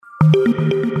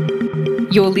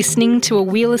You're listening to a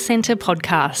Wheeler Centre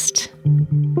podcast.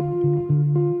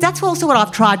 That's also what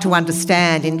I've tried to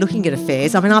understand in looking at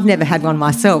affairs. I mean, I've never had one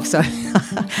myself, so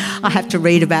I have to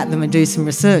read about them and do some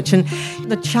research. And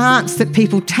the chance that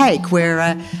people take where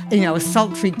a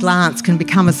sultry glance can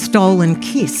become a stolen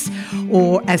kiss,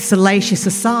 or a salacious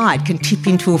aside can tip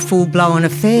into a full-blown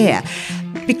affair,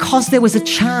 because there was a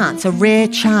chance, a rare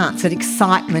chance at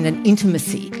excitement and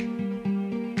intimacy.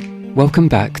 Welcome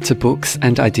back to Books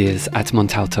and Ideas at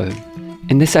Montalto.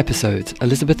 In this episode,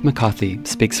 Elizabeth McCarthy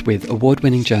speaks with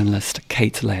award-winning journalist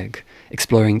Kate Legge,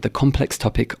 exploring the complex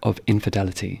topic of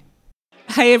infidelity.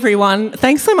 Hey everyone,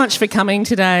 thanks so much for coming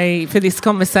today for this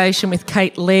conversation with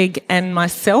Kate Legge and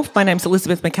myself. My name's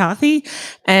Elizabeth McCarthy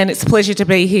and it's a pleasure to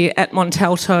be here at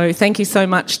Montalto. Thank you so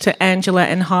much to Angela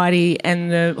and Heidi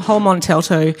and the whole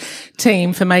Montalto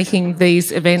team for making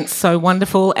these events so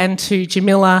wonderful, and to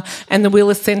Jamila and the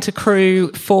Wheeler Centre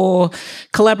crew for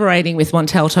collaborating with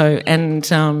Montalto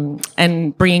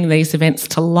and bringing these events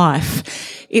to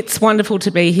life. It's wonderful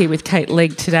to be here with Kate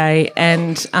Legge today,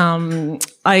 and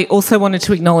I also wanted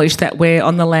to acknowledge that we're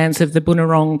on the lands of the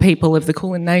Bunurong people of the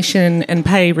Kulin Nation and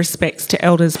pay respects to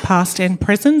elders past and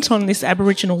present on this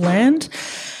Aboriginal land.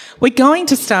 We're going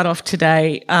to start off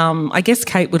today. I guess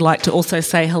Kate would like to also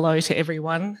say hello to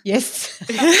everyone. Yes.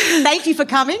 Thank you for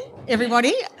coming,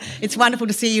 everybody. It's wonderful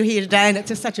to see you here today, and it's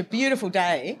just such a beautiful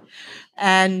day.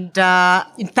 And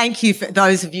thank you for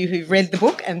those of you who've read the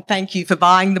book, and thank you for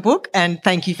buying the book, and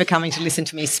thank you for coming to listen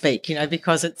to me speak,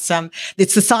 because it's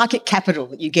the psychic capital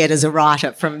that you get as a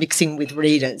writer from mixing with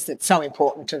readers that's so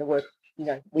important to the work,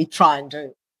 we try and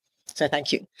do. So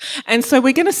thank you. And so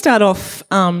we're going to start off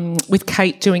with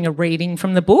Kate doing a reading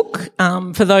from the book.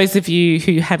 For those of you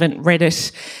who haven't read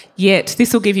it yet,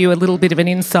 this will give you a little bit of an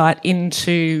insight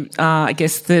into,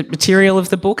 the material of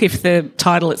the book, if the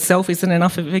title itself isn't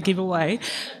enough of a giveaway.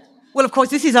 Well, of course,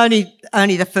 this is only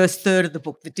the first third of the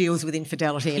book that deals with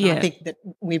infidelity, and I think that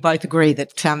we both agree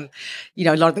that a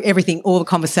lot of everything, all the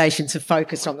conversations have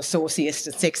focused on the sauciest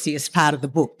and sexiest part of the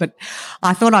book. But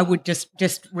I thought I would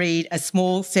just read a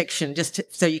small section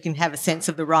so you can have a sense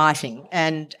of the writing.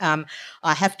 And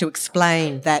I have to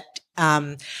explain that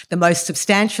the most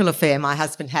substantial affair my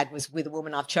husband had was with a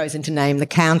woman I've chosen to name the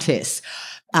Countess,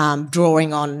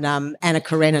 drawing on Anna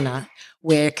Karenina,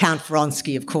 where Count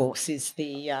Vronsky, of course, is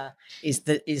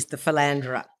the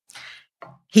philanderer.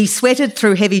 He sweated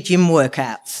through heavy gym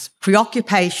workouts.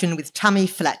 Preoccupation with tummy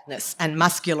flatness and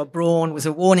muscular brawn was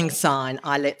a warning sign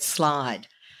I let slide.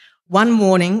 One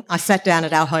morning, I sat down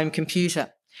at our home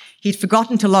computer. He'd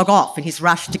forgotten to log off in his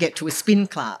rush to get to a spin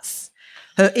class.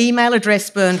 Her email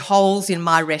address burned holes in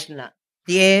my retina.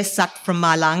 The air sucked from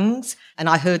my lungs, and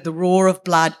I heard the roar of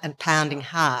blood and pounding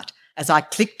heart as I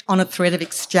clicked on a thread of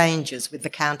exchanges with the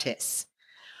Countess.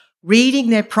 Reading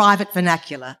their private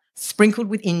vernacular, sprinkled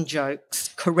with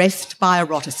in-jokes, caressed by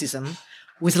eroticism,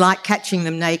 was like catching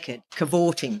them naked,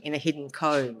 cavorting in a hidden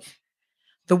cove.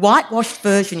 The whitewashed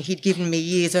version he'd given me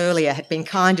years earlier had been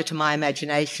kinder to my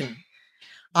imagination.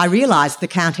 I realised the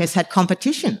Countess had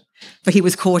competition, for he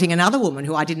was courting another woman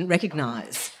who I didn't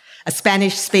recognise, a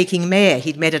Spanish-speaking mayor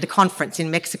he'd met at a conference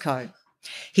in Mexico.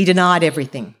 He denied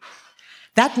everything.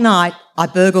 That night, I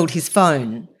burgled his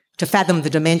phone to fathom the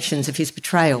dimensions of his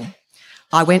betrayal.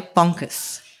 I went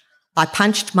bonkers. I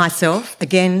punched myself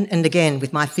again and again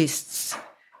with my fists.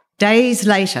 Days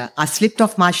later, I slipped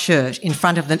off my shirt in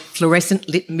front of the fluorescent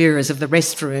lit mirrors of the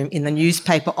restroom in the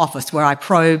newspaper office where I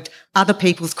probed other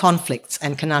people's conflicts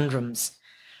and conundrums.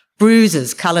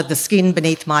 Bruises coloured the skin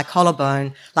beneath my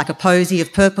collarbone like a posy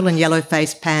of purple and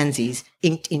yellow-faced pansies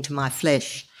inked into my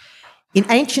flesh. In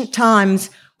ancient times,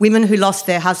 women who lost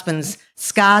their husbands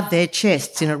scarred their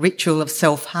chests in a ritual of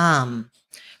self-harm.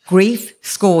 Grief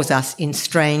scores us in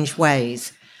strange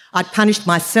ways. I'd punished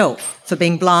myself for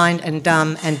being blind and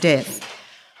dumb and deaf.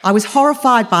 I was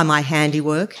horrified by my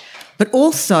handiwork, but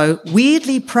also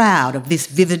weirdly proud of this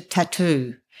vivid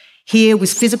tattoo. Here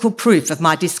was physical proof of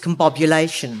my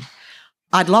discombobulation.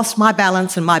 I'd lost my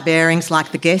balance and my bearings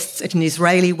like the guests at an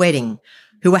Israeli wedding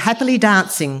who were happily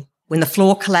dancing when the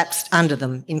floor collapsed under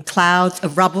them in clouds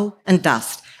of rubble and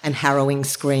dust and harrowing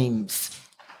screams.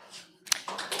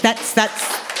 That's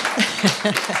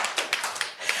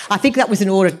I think that was in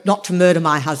order not to murder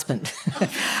my husband.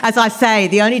 As I say,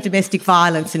 the only domestic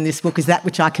violence in this book is that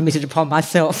which I committed upon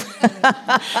myself.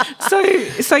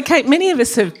 So Kate, many of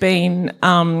us have been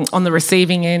on the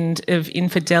receiving end of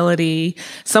infidelity.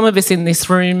 Some of us in this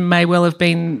room may well have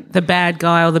been the bad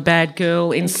guy or the bad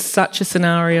girl in such a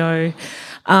scenario.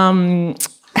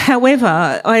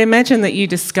 However, I imagine that you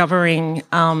discovering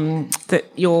that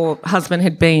your husband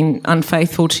had been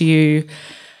unfaithful to you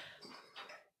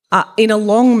in a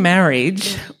long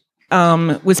marriage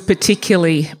was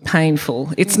particularly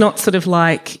painful. It's not sort of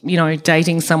like,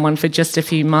 dating someone for just a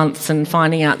few months and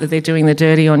finding out that they're doing the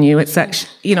dirty on you. It's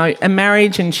actually, a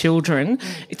marriage and children,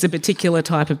 it's a particular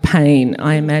type of pain,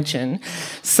 I imagine.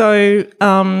 So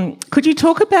could you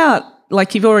talk about,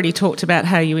 like you've already talked about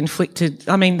how you inflicted,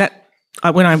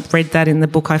 when I read that in the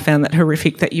book, I found that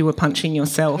horrific that you were punching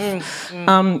yourself.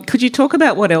 Could you talk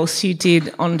about what else you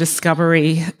did on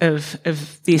discovery of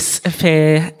this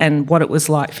affair and what it was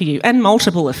like for you, and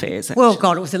multiple affairs? Actually. Well,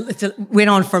 God, it went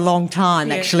on for a long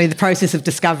time, actually, the process of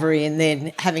discovery and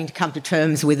then having to come to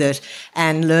terms with it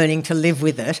and learning to live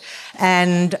with it.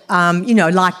 And,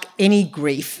 like any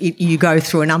grief, you go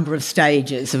through a number of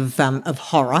stages of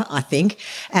horror, I think.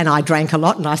 And I drank a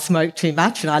lot and I smoked too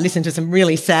much and I listened to some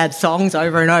really sad songs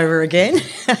over and over again.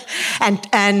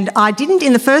 and I didn't,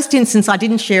 in the first instance, I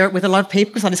didn't share it with a lot of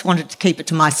people because I just wanted to keep it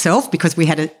to myself because we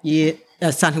had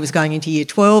a son who was going into year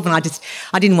 12 and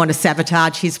I didn't want to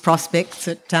sabotage his prospects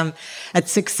at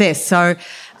success. So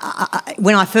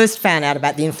when I first found out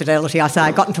about the infidelity,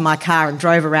 I got into my car and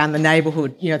drove around the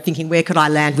neighbourhood, thinking where could I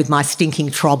land with my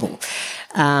stinking trouble.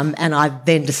 And I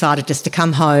then decided just to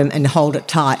come home and hold it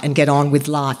tight and get on with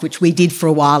life, which we did for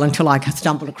a while until I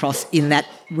stumbled across in that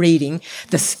reading,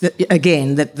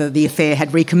 that the affair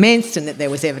had recommenced and that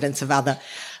there was evidence of other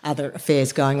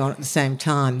affairs going on at the same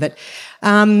time. But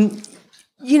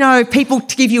people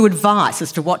to give you advice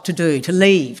as to what to do, to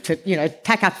leave, to,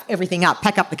 pack up everything up,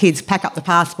 pack up the kids, pack up the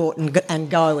passport and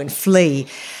go and flee.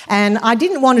 And I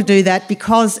didn't want to do that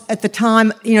because at the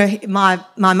time, my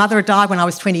mother had died when I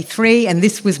was 23 and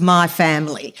this was my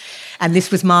family and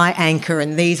this was my anchor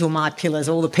and these were my pillars,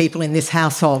 all the people in this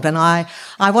household. And I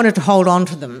wanted to hold on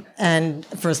to them and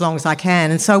for as long as I can.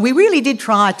 And so we really did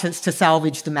try to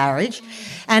salvage the marriage.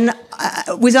 And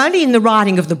it was only in the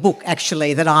writing of the book,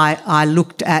 actually, that I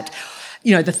looked at,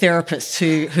 the therapists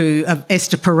who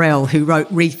Esther Perel, who wrote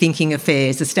Rethinking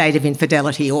Affairs, The State of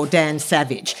Infidelity, or Dan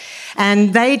Savage.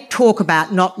 And they talk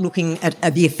about not looking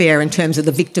at the affair in terms of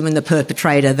the victim and the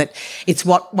perpetrator, that it's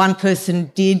what one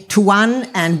person did to one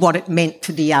and what it meant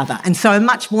to the other. And so a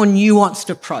much more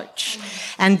nuanced approach.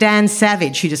 And Dan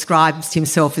Savage, who describes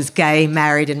himself as gay,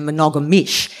 married and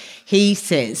monogamish, he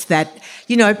says that,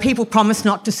 people promise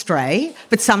not to stray,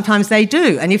 but sometimes they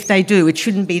do. And if they do, it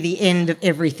shouldn't be the end of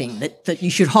everything, that you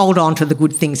should hold on to the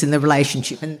good things in the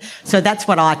relationship. And so that's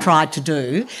what I tried to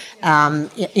do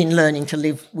in learning to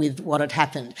live with what had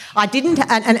happened. I didn't,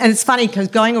 and it's funny because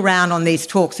going around on these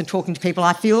talks and talking to people,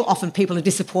 I feel often people are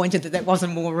disappointed that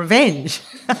wasn't more revenge.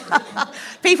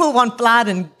 People want blood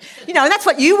and that's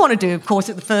what you want to do, of course,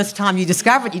 at the first time you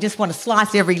discover it. You just want to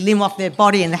slice every limb off their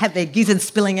body and have their gizzards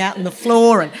spilling out on the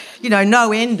floor and,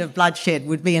 no end of bloodshed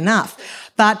would be enough.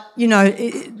 But,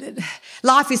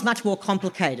 life is much more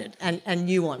complicated and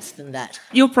nuanced than that.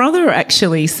 Your brother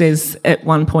actually says at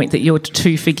one point that you're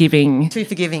too forgiving. Too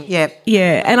forgiving, yeah.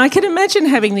 Yeah, and I can imagine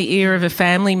having the ear of a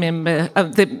family member,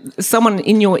 someone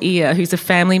in your ear who's a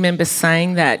family member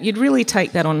saying that. You'd really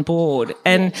take that on board.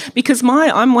 And because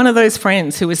I'm one of those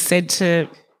friends who has said to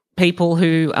people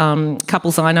who,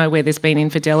 couples I know where there's been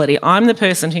infidelity, I'm the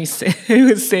person who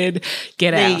has said,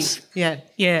 get out.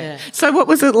 Yeah. So what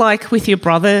was it like with your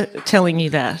brother telling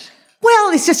you that?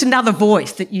 Well, it's just another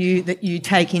voice that you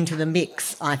take into the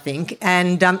mix, I think.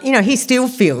 And, he still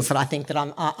feels that I think that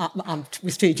I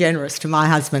was too generous to my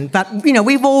husband. But,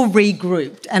 we've all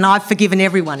regrouped and I've forgiven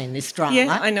everyone in this drama.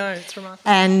 Yeah, I know, it's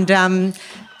remarkable. And,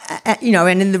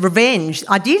 and in the revenge,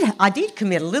 I did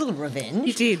commit a little revenge.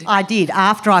 You did? I did.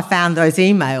 After I found those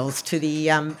emails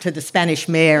to the Spanish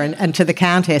mayor and to the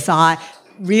Countess, I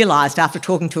realised after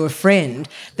talking to a friend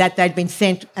that they'd been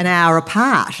sent an hour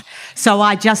apart. So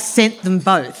I just sent them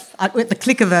both. At the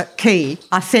click of a key,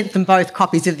 I sent them both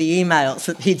copies of the emails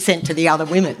that he'd sent to the other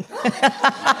women.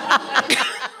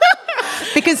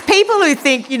 Because people who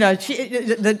think,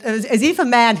 as if a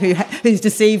man who's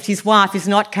deceived his wife is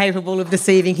not capable of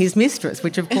deceiving his mistress,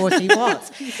 which of course he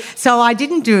was. So I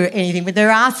didn't do anything, but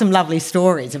there are some lovely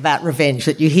stories about revenge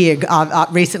that you hear.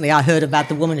 Recently I heard about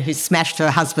the woman who smashed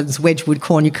her husband's Wedgwood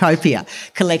cornucopia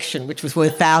collection, which was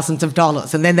worth thousands of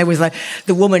dollars. And then there was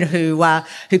the woman who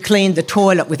cleaned the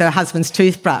toilet with her husband's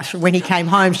toothbrush. When he came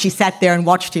home, she sat there and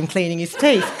watched him cleaning his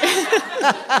teeth.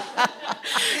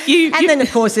 And then,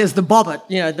 of course, there's the Bobbit,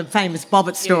 the famous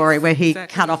Bobbit story where he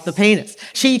cut off the penis.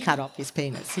 She cut off his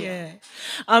penis. Yeah.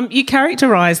 You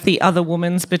characterised the other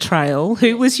woman's betrayal,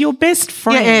 who was your best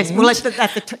friend.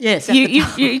 Yes, well,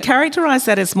 you characterised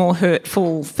that as more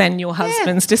hurtful than your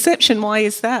husband's deception. Why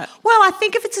is that? Well, I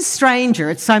think if it's a stranger,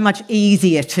 it's so much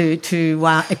easier to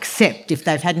accept if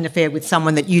they've had an affair with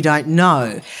someone that you don't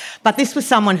know. But this was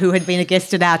someone who had been a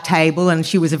guest at our table, and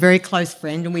she was a very close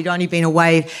friend, and we'd only been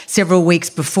away several weeks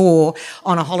before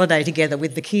on a holiday together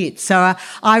with the kids. So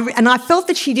I felt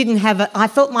that she didn't have I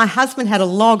felt my husband had a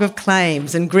log of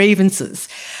claims and grievances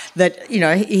that, you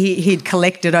know, he'd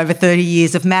collected over 30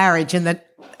 years of marriage, and that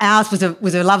ours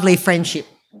was a lovely friendship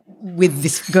with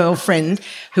this girlfriend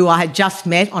who I had just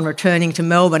met on returning to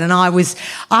Melbourne, and I was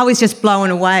just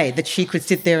blown away that she could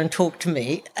sit there and talk to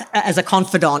me as a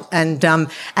confidant, and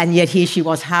yet here she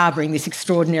was harbouring this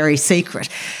extraordinary secret.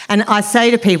 And I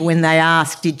say to people when they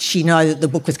ask, did she know that the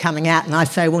book was coming out? And I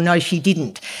say, well, no, she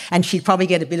didn't, and she'd probably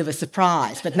get a bit of a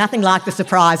surprise, but nothing like the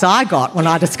surprise I got when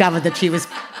I discovered that she was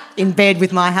in bed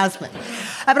with my husband.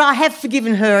 But I have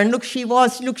forgiven her, and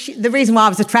the reason why I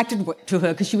was attracted to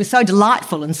her, because she was so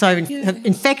delightful and so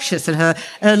infectious, and her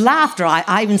laughter,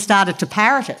 I even started to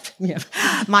parrot it, you know,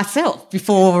 myself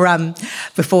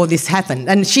before this happened.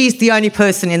 And she's the only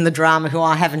person in the drama who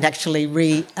I haven't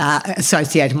actually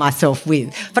associated myself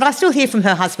with. But I still hear from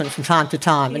her husband from time to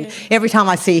time, and every time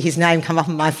I see his name come up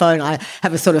on my phone, I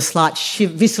have a sort of slight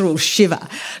visceral shiver,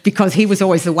 because he was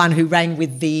always the one who ran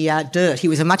with the dirt. He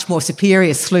was a much more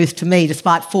superior sleuth to me,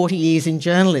 despite 40 years in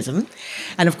journalism.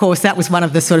 And of course, that was one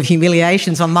of the sort of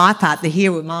humiliations on my part, that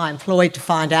here am I employed to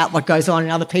find out what goes on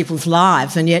in other people's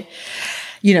lives. And yet,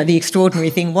 you know, the extraordinary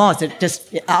thing was,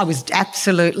 I was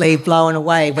absolutely blown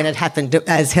away when it happened.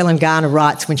 As Helen Garner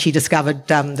writes, when she discovered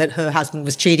that her husband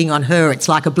was cheating on her, it's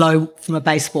like a blow from a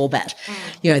baseball bat.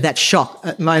 You know, that shock,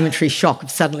 a momentary shock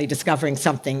of suddenly discovering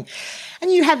something.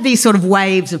 And you have these sort of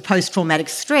waves of post-traumatic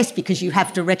stress, because you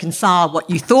have to reconcile what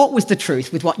you thought was the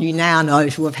truth with what you now know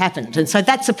to have happened. And so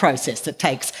that's a process that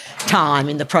takes time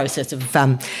in the process of,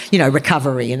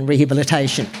 recovery and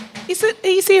rehabilitation. Is it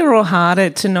easier or harder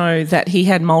to know that he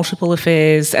had multiple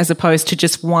affairs as opposed to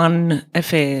just one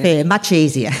affair? Yeah, much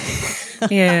easier.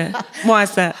 Yeah. Why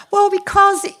is that? Well,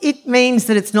 because it means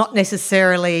that it's not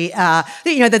necessarily,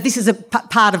 that this is a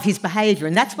part of his behaviour,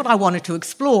 and that's what I wanted to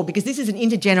explore, because this is an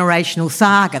intergenerational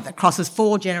saga that crosses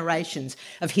 4 generations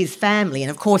of his family.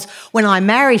 And of course, when I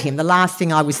married him, the last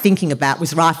thing I was thinking about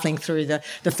was rifling through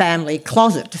the family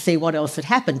closet to see what else had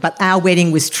happened. But our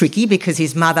wedding was tricky, because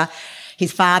his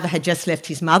father had just left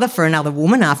his mother for another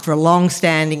woman after a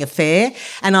long-standing affair,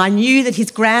 and I knew that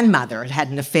his grandmother had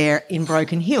an affair in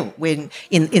Broken Hill in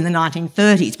the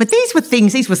 1930s. But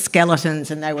these were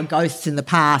skeletons, and they were ghosts in the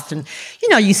past. And, you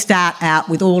know, you start out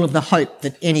with all of the hope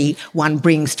that anyone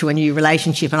brings to a new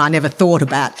relationship, and I never thought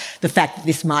about the fact that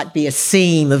this might be a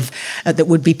seam that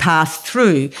would be passed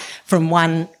through from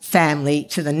one family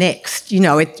to the next. You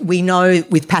know, we know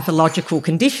with pathological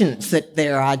conditions that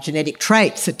there are genetic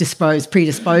traits that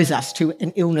predispose us to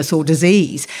an illness or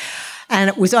disease. And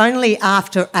it was only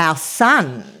after our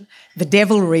son, the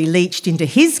devilry leached into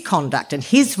his conduct and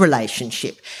his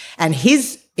relationship and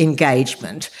his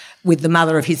engagement with the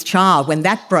mother of his child. When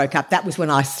that broke up, that was when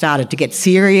I started to get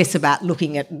serious about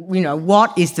looking at, you know,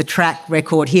 what is the track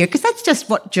record here? Because that's just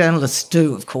what journalists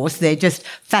do, of course. They're just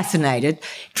fascinated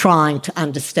trying to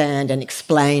understand and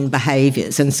explain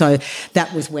behaviours. And so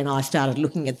that was when I started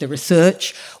looking at the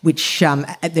research, which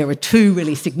there are 2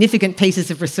 really significant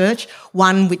pieces of research.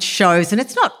 One which shows, and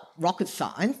it's not rocket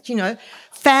science, you know,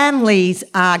 families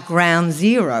are ground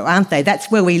zero, aren't they? That's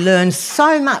where we learn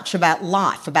so much about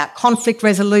life, about conflict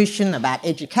resolution, about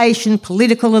education,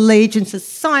 political allegiances,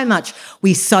 so much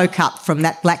we soak up from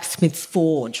that blacksmith's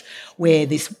forge where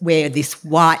this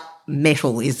white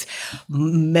metal is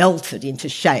melted into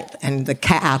shape and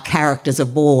our characters are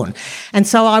born. And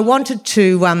so I wanted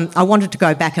to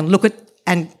go back and look at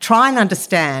and try and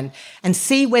understand and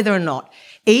see whether or not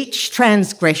each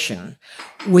transgression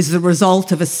was the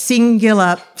result of a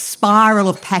singular spiral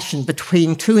of passion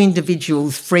between 2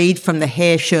 individuals freed from the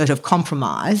hair shirt of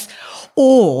compromise,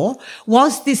 or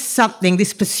was this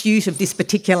pursuit of this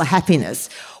particular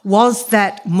happiness, was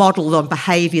that modelled on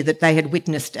behaviour that they had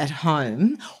witnessed at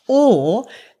home, or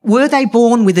were they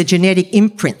born with a genetic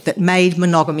imprint that made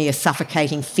monogamy a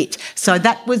suffocating fit? So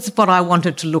that was what I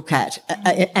wanted to look at,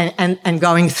 and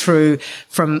going through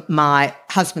from my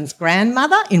husband's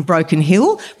grandmother in Broken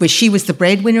Hill, where she was the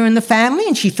breadwinner in the family,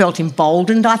 and she felt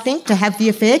emboldened, I think, to have the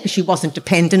affair because she wasn't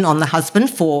dependent on the husband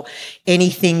for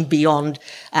anything beyond,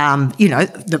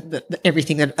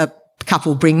 everything that a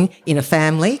couple bring in a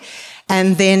family.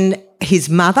 And then his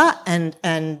mother and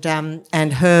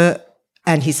her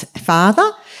and his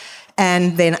father,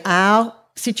 and then our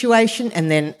situation and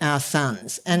then our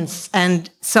sons. And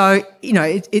so, you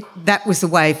know, that was the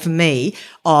way for me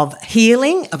of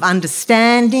healing, of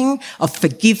understanding, of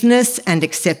forgiveness and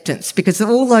acceptance, because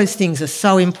all those things are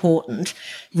so important,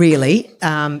 really,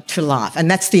 to life. And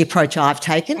that's the approach I've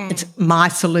taken. It's my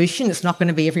solution. It's not going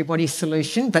to be everybody's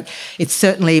solution, but it's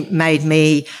certainly made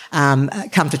me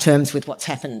come to terms with what's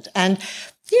happened. And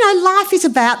you know, life is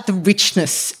about the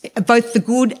richness, both the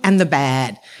good and the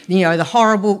bad, you know, the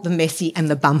horrible, the messy and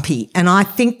the bumpy. And I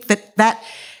think that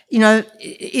you know,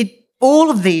 all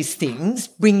of these things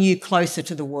bring you closer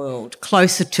to the world,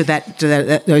 closer to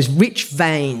those rich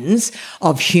veins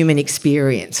of human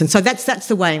experience. And so that's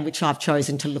the way in which I've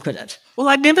chosen to look at it. Well,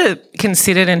 I'd never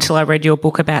considered until I read your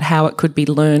book about how it could be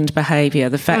learned behaviour,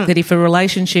 the fact that if a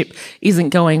relationship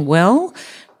isn't going well,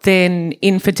 then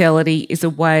infidelity is a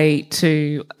way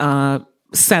to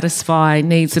satisfy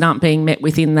needs that aren't being met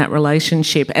within that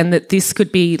relationship, and that this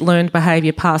could be learned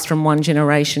behaviour passed from one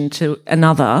generation to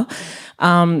another.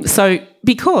 So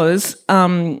because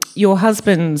your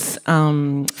husband's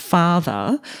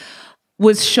father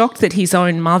was shocked that his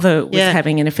own mother was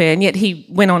having an affair, and yet he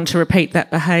went on to repeat that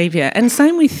behaviour. And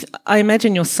same with, I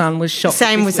imagine your son was shocked.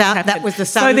 Same was out. That was the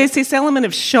son. So there's this element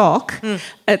of shock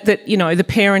at that, you know, the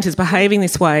parent is behaving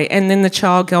this way, and then the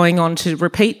child going on to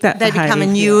repeat that behaviour. They become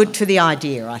inured to the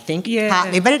idea, I think,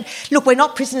 partly. But look, we're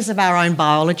not prisoners of our own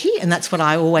biology, and that's what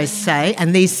I always say.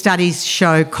 And these studies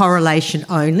show correlation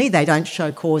only. They don't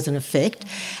show cause and effect.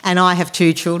 And I have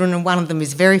 2 children, and one of them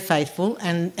is very faithful,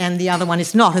 and the other one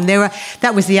is not. And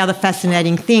that was the other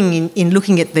fascinating thing in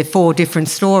looking at the 4 different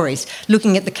stories,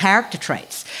 looking at the character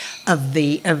traits of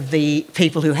the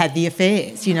people who had the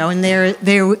affairs, you know, and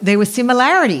there were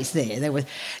similarities there. There was,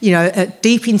 you know, a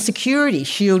deep insecurity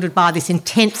shielded by this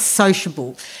intense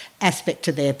sociable aspect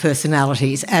to their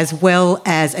personalities, as well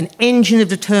as an engine of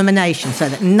determination so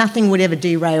that nothing would ever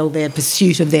derail their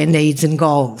pursuit of their needs and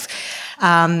goals.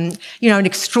 You know, an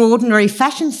extraordinary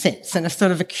fashion sense and a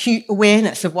sort of acute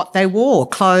awareness of what they wore,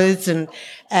 clothes and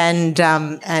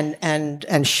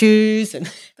shoes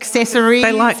and accessories.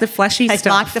 They like the flashy stuff. They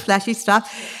like the flashy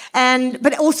stuff.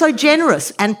 But also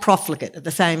generous and profligate at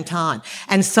the same time.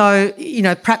 And so, you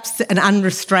know, perhaps an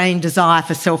unrestrained desire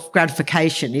for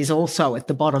self-gratification is also at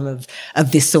the bottom of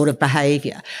this sort of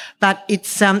behaviour. But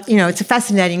it's, you know, it's a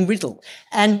fascinating riddle.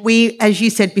 And we, as you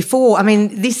said before, I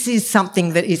mean, this is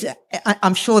something that is,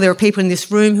 I'm sure there are people in this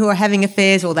room who are having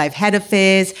affairs or they've had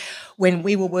affairs. When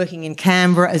we were working in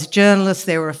Canberra as journalists,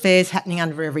 there were affairs happening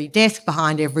under every desk,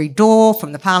 behind every door,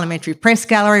 from the Parliamentary Press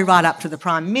Gallery right up to the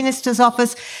Prime Minister's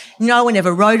office. No one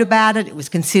ever wrote about it. It was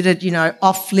considered, you know,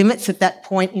 off limits at that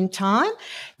point in time,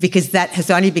 because that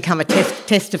has only become a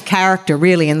test of character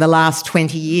really in the last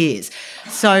 20 years.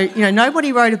 So, you know,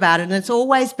 nobody wrote about it, and it's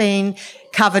always been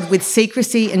covered with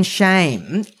secrecy and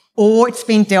shame, or it's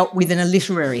been dealt with in a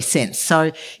literary sense.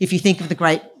 So if you think of the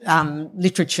great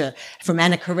literature from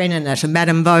Anna Karenina to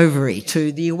Madame Bovary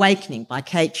to The Awakening by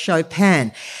Kate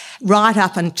Chopin, right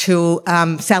up until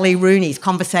Sally Rooney's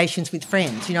Conversations with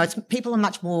Friends, you know, people are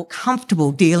much more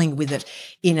comfortable dealing with it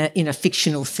in a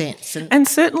fictional sense. And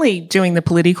certainly doing the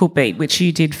political beat, which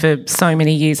you did for so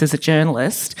many years as a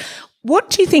journalist.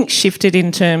 What do you think shifted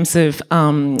in terms of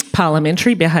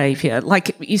parliamentary behaviour?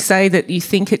 Like you say that you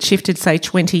think it shifted, say,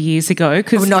 20 years ago.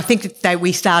 No, I think that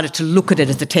we started to look at it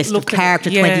as a test of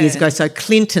character 20 years ago. So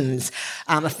Clinton's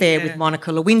affair with Monica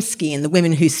Lewinsky and the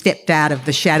women who stepped out of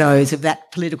the shadows of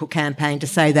that political campaign to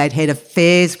say they'd had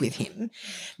affairs with him,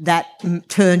 that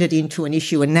turned it into an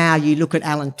issue. And now you look at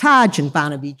Alan Tudge and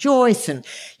Barnaby Joyce and,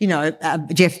 you know,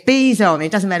 Jeff Bezos. I mean,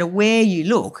 it doesn't matter where you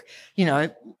look, you know,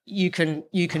 you can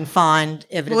find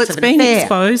evidence of an affair. Well, it's been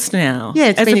exposed now. Yeah,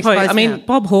 it's been exposed I mean,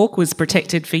 Bob Hawke was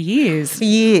protected for years. For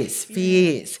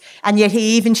years. And yet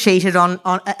he even cheated on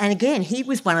and again, he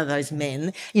was one of those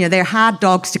men, you know, they're hard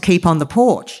dogs to keep on the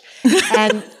porch.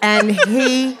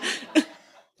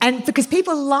 And because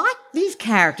people like these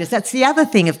characters, that's the other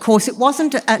thing. Of course, it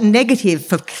wasn't a negative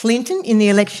for Clinton in the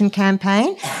election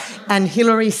campaign, and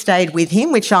Hillary stayed with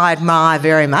him, which I admire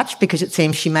very much, because it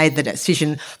seems she made the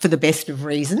decision for the best of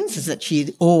reasons, is that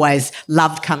she always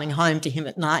loved coming home to him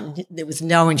at night, and there was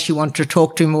no one she wanted to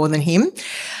talk to more than him.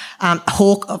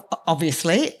 Hawke,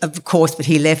 obviously, of course, but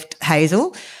he left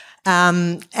Hazel.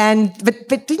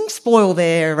 But didn't spoil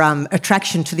their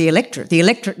attraction to the electorate. The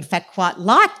electorate, in fact, quite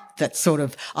liked that sort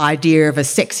of idea of a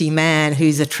sexy man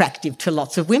who's attractive to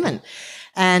lots of women.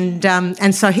 And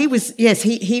so he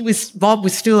was, Bob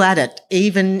was still at it,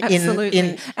 even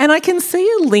in. And I can see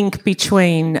a link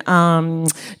between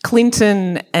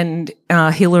Clinton and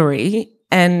Hillary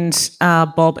and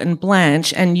Bob and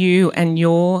Blanche and you and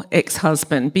your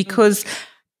ex-husband, because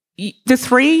the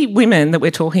three women that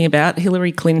we're talking about,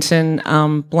 Hillary Clinton,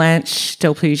 Blanche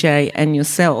Delpouge and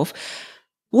yourself,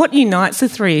 what unites the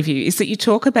three of you is that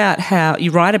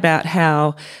you write about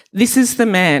how this is the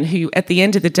man who, at the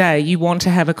end of the day, you want to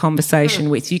have a conversation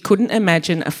with. You couldn't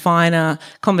imagine a finer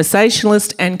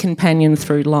conversationalist and companion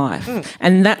through life.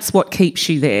 And that's what keeps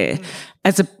you there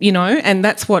and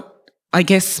that's what, I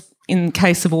guess, in the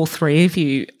case of all three of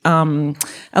you,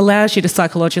 allows you to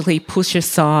psychologically push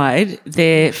aside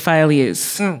their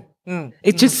failures.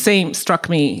 It just struck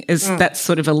me as that's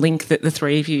sort of a link that the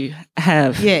three of you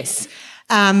have. Yes.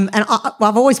 And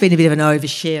I've always been a bit of an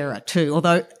oversharer too,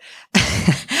 although,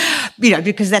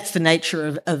 because that's the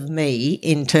nature of me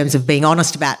in terms of being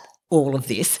honest about all of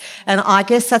this. And I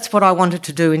guess that's what I wanted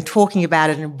to do in talking about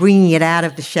it and bringing it out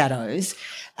of the shadows.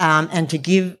 And to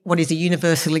give what is a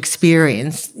universal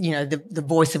experience, the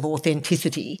voice of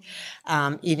authenticity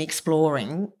in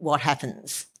exploring what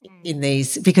happens in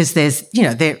these, because there's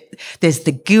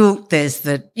the guilt, there's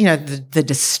the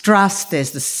distrust,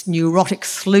 there's the neurotic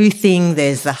sleuthing,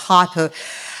 there's the hyper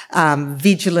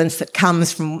vigilance that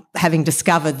comes from having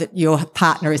discovered that your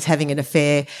partner is having an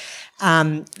affair.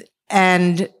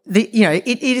 And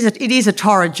it is a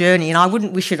torrid journey, and I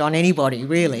wouldn't wish it on anybody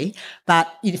really. But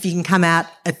if you can come out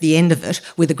at the end of it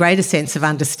with a greater sense of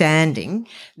understanding,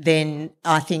 then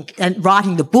I think, and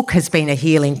writing the book has been a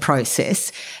healing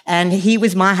process. And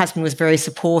my husband was very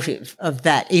supportive of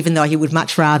that, even though he would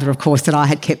much rather, of course, that I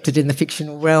had kept it in the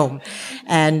fictional realm.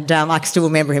 And I can still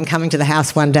remember him coming to the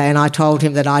house one day, and I told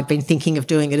him that I'd been thinking of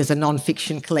doing it as a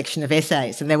non-fiction collection of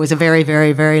essays, and there was a very,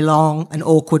 very, very long and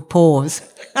awkward pause.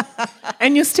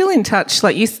 And you're still in touch,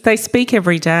 they speak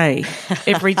every day,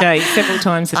 several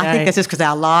times a day. I think that's just because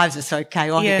our lives are so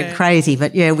chaotic and crazy,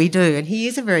 but yeah, we do. And he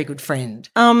is a very good friend.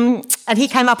 And he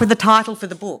came up with the title for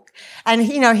the book. And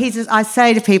I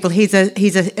say to people, he's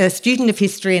a student of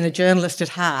history and a journalist at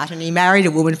heart, and he married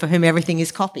a woman for whom everything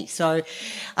is copy. So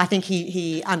I think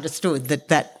he understood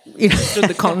that understood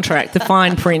the contract, the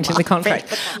fine print in the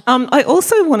contract. I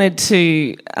also wanted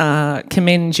to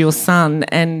commend your son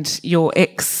and your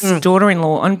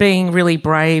ex-daughter-in-law on being really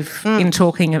brave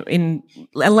in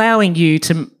allowing you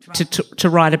to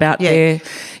write about their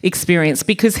experience,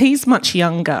 because he's much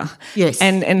younger. Yes.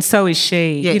 And so is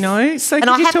she, yes. So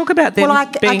can you talk about them being I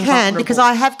can, vulnerable? because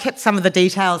I have kept some of the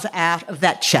details out of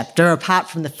that chapter, apart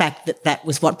from the fact that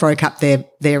was what broke up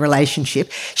their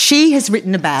relationship. She has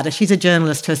written about it. She's a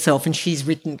journalist herself, and she's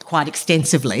written quite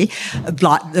extensively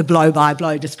the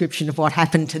blow-by-blow description of what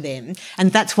happened to them.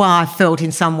 And that's why I felt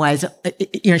in some ways,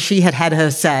 she had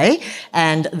her say,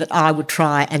 and that I would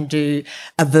try and do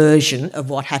a version of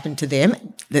what happened to them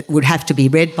that would have to be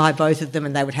read by both of them,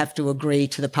 and they would have to agree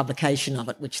to the publication of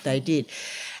it, which they did.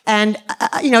 And,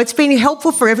 it's been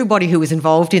helpful for everybody who was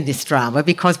involved in this drama,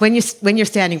 because when you're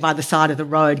standing by the side of the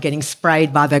road getting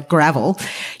sprayed by the gravel,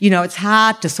 it's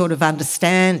hard to sort of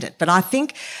understand it. But I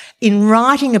think in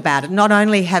writing about it, not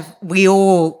only have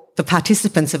the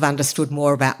participants have understood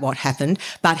more about what happened,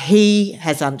 but he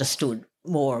has understood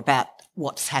more about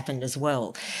what's happened as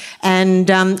well. And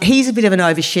he's a bit of an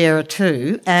oversharer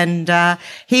too, and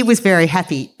he was very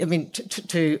happy,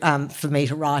 for me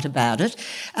to write about it.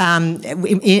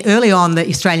 Early on, the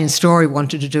Australian Story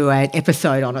wanted to do an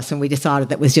episode on us, and we decided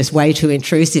that was just way too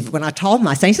intrusive. When I told him,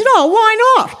 he said, "Oh, why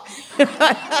not?"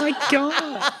 Oh my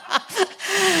God.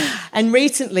 And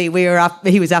recently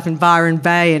he was up in Byron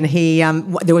Bay,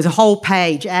 and there was a whole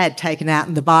page ad taken out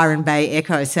in the Byron Bay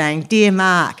Echo saying, "Dear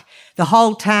Mark, the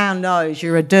whole town knows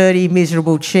you're a dirty,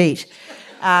 miserable cheat.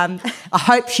 I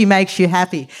hope she makes you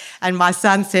happy." And my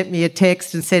son sent me a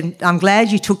text and said, "I'm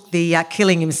glad you took the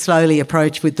killing him slowly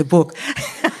approach with the book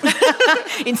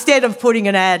instead of putting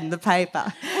an ad in the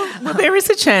paper." Well, there is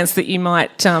a chance that you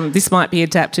might this might be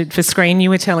adapted for screen.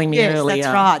 You were telling me earlier. Yes,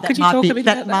 that's right. Could you talk a bit about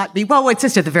that? That might be. Well, it's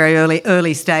just at the very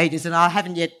early stages, and I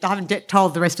haven't yet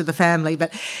told the rest of the family.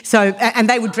 But and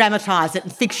they would dramatise it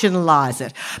and fictionalise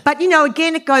it. But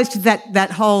again, it goes to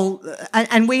that whole.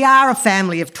 And we are a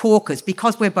family of talkers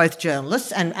because we're both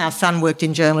journalists, and our son worked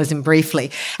in journalism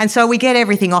briefly, and so we get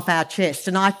everything off our chest.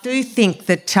 And I do think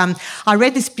that I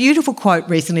read this beautiful quote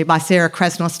recently by Sarah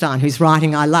Krasnostein, whose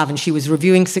writing I love, and she was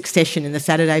reviewing Succession in the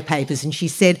Saturday papers, and she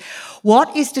said,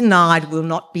 "What is denied will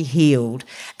not be healed,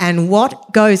 and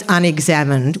what goes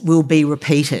unexamined will be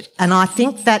repeated." And I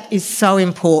think that is so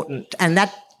important, and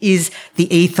that is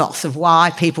the ethos of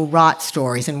why people write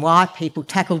stories and why people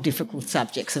tackle difficult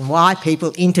subjects and why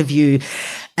people interview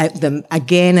them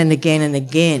again and again and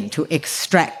again to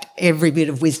extract every bit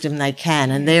of wisdom they can.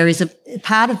 And there is a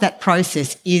part of that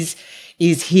process is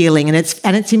is healing, and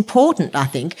it's important, I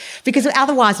think, because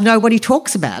otherwise nobody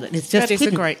talks about it. It's just that is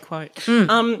hidden. a great quote.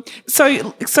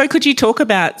 So could you talk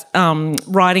about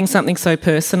writing something so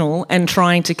personal and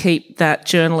trying to keep that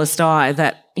journalist eye,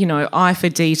 that eye for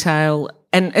detail,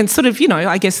 and sort of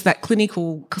I guess that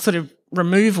clinical sort of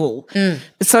removal.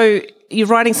 So you're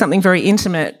writing something very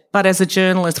intimate, but as a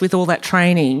journalist with all that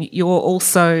training, you're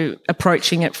also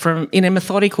approaching it in a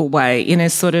methodical way, in a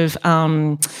sort of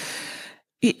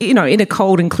in a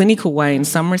cold and clinical way in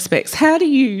some respects. How do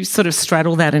you sort of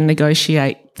straddle that and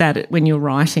negotiate that when you're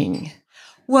writing?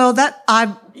 Well,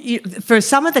 for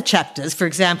some of the chapters, for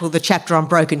example, the chapter on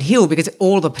Broken Hill, because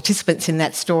all the participants in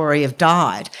that story have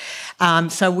died.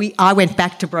 I went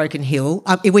back to Broken Hill.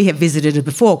 We have visited it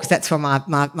before because that's where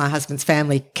my husband's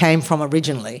family came from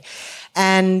originally.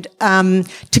 And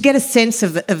to get a sense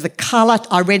of the colour,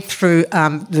 I read through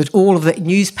all of the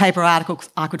newspaper articles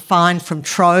I could find from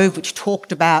Trove, which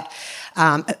talked about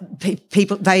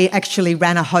people. They actually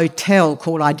ran a hotel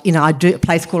called a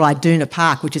place called Iduna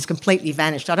Park, which has completely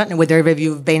vanished. I don't know whether any of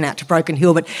you have been out to Broken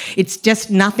Hill, but it's just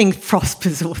nothing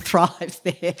prospers or thrives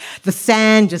there. The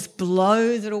sand just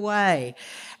blows it away.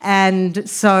 And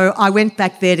so I went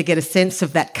back there to get a sense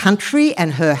of that country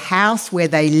and her house where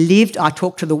they lived. I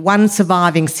talked to the one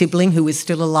surviving sibling who was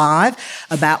still alive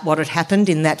about what had happened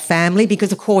in that family,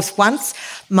 because, of course, once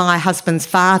my husband's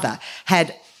father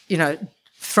had,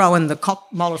 thrown the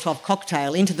Molotov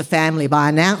cocktail into the family by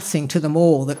announcing to them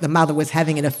all that the mother was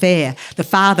having an affair, the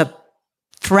father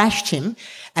thrashed him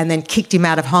and then kicked him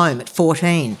out of home at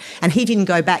 14, and he didn't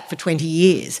go back for 20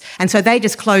 years. And so they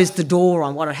just closed the door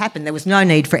on what had happened. There was no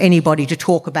need for anybody to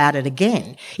talk about it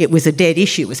again. It was a dead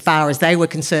issue as far as they were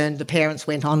concerned. The parents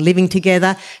went on living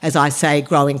together, as I say,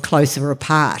 growing closer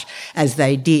apart as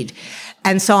they did.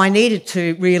 And so I needed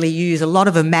to really use a lot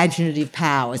of imaginative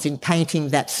powers in painting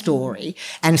that story.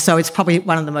 And so it's probably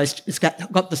it's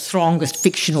got the strongest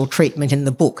fictional treatment in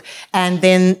the book. And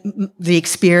then the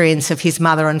experience of his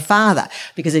mother and father,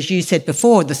 because as you said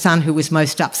before, the son who was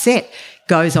most upset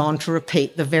goes on to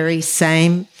repeat the very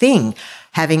same thing,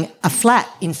 having a flat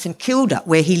in St Kilda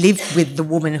where he lived with the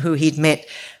woman who he'd met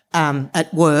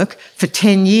at work for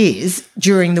 10 years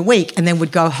during the week, and then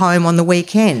would go home on the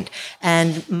weekend.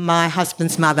 And my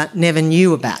husband's mother never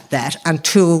knew about that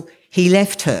until he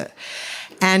left her.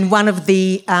 And one of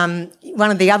the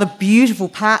other beautiful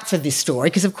parts of this story,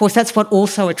 because of course that's what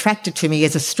also attracted to me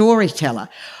as a storyteller,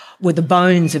 were the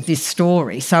bones of this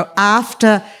story. So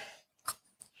after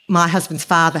my husband's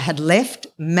father had left,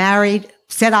 married,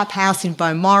 set up house in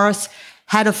Beaumaris,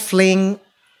 had a fling,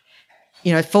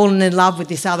 fallen in love with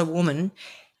this other woman,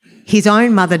 his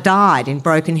own mother died in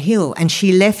Broken Hill, and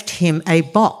she left him a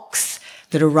box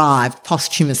that arrived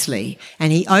posthumously.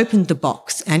 And he opened the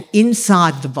box, and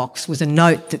inside the box was a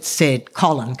note that said,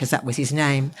 Colin, because that was his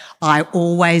name, I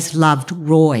always loved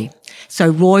Roy. So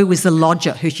Roy was the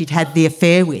lodger who she'd had the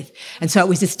affair with. And so it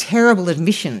was this terrible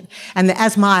admission. And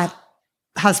as my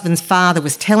husband's father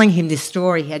was telling him this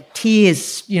story, he had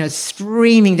tears,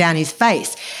 streaming down his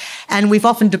face. And we've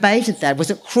often debated that. Was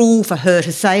it cruel for her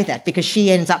to say that because she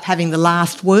ends up having the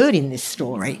last word in this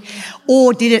story?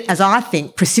 Or did it, as I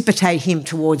think, precipitate him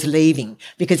towards leaving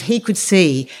because he could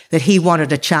see that he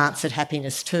wanted a chance at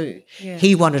happiness too. Yeah.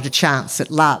 He wanted a chance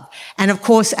at love. And, of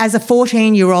course, as a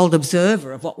 14-year-old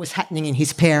observer of what was happening in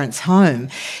his parents' home,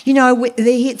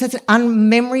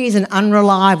 memory is an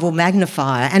unreliable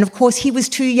magnifier. And, of course, he was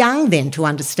too young then to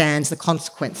understand the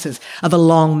consequences of a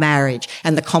long marriage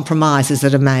and the compromises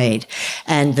that are made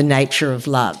and the nature of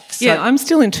love. So, I'm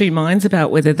still in two minds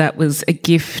about whether that was a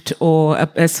gift or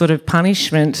a sort of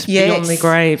punishment beyond the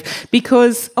grave.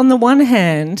 Because on the one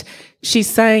hand, she's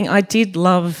saying, I did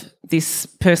love this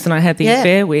person I had the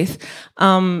affair with.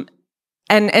 And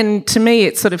to me,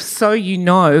 it's sort of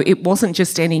it wasn't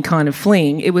just any kind of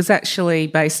fling. It was actually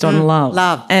based on love.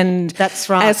 Love. And that's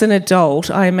right. As an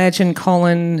adult, I imagine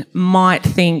Colin might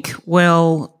think,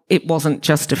 well, it wasn't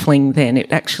just a fling then.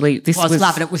 It actually was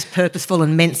love, and it was purposeful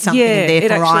and meant something. And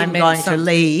therefore, I'm going to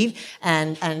leave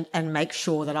and make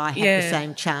sure that I have the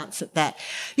same chance at that.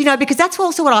 Because that's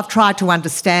also what I've tried to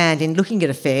understand in looking at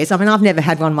affairs. I mean, I've never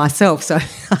had one myself, so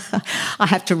I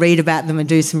have to read about them and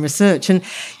do some research. And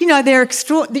they're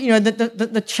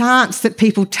the chance that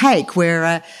people take,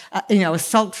 where a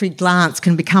sultry glance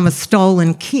can become a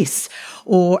stolen kiss,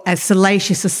 or a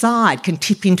salacious aside can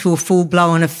tip into a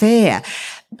full-blown affair.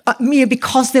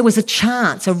 because there was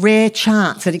a rare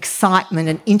chance at excitement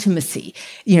and intimacy,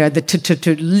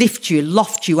 to lift you,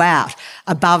 loft you out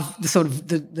above the sort of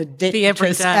the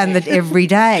everyday. And the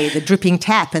everyday, the dripping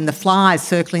tap and the flies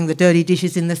circling the dirty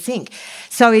dishes in the sink.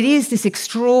 So it is this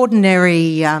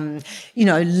extraordinary,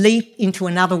 leap into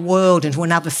another world, into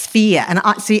another sphere. And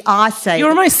I say... You're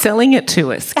almost selling it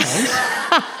to us, Kate.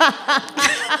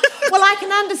 Well, I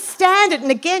can understand it. And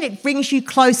again, it brings you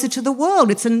closer to the world.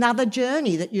 It's another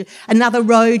journey, another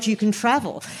road you can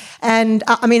travel. And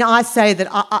I say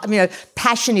that,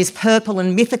 passion is purple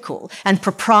and mythical, and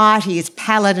propriety is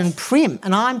pallid and prim.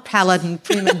 And I'm pallid and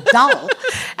prim and dull.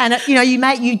 And,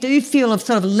 you do feel a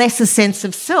sort of lesser sense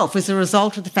of self as a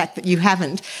result of the fact that you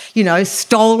haven't,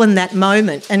 stolen that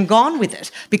moment and gone with it,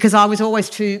 because I was always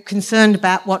too concerned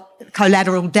about what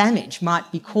collateral damage might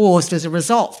be caused as a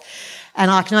result. And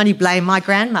I can only blame my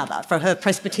grandmother for her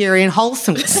Presbyterian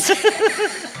wholesomeness.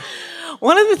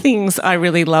 One of the things I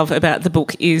really love about the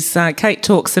book is Kate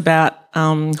talks about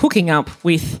hooking up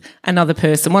with another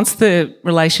person. Once the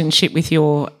relationship with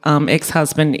your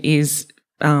ex-husband is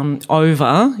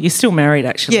over, you're still married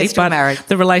actually. Yeah, still married.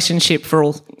 The relationship for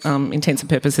all intents and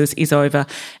purposes is over,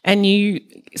 and you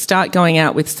start going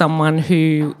out with someone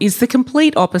who is the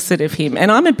complete opposite of him. And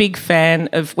I'm a big fan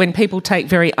of when people take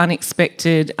very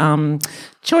unexpected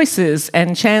choices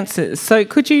and chances. So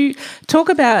could you talk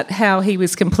about how he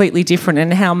was completely different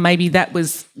and how maybe that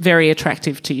was very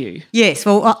attractive to you? Yes,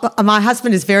 well, my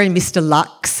husband is very Mr.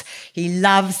 Lux. He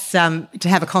loves to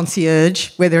have a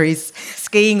concierge, whether he's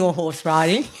skiing or horse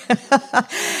riding.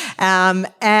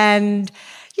 And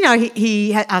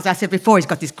he, as I said before, he's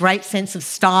got this great sense of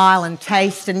style and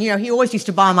taste. And, he always used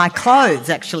to buy my clothes,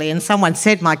 actually. And someone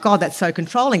said, my God, that's so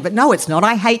controlling. But no, it's not.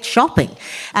 I hate shopping.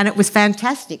 And it was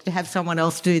fantastic to have someone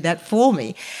else do that for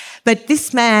me. But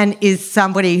this man is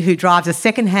somebody who drives a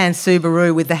second-hand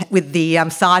Subaru with the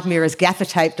side mirrors gaffer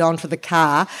taped onto the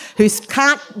car, who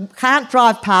can't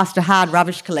drive past a hard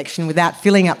rubbish collection without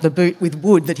filling up the boot with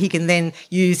wood that he can then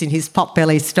use in his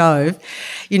potbelly stove.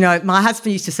 My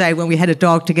husband used to say when we had a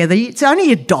dog together, it's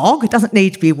only a dog, it doesn't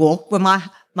need to be walked. Well, my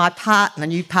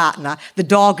new partner, the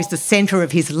dog is the centre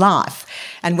of his life.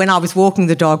 And when I was walking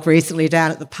the dog recently down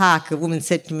at the park, the woman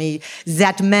said to me,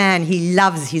 that man, he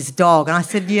loves his dog. And I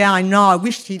said, yeah, I know, I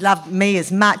wished he loved me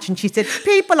as much. And she said,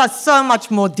 people are so much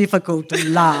more difficult to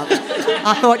love.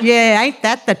 I thought, yeah, ain't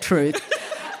that the truth?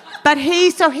 But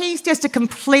he's just a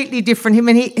completely different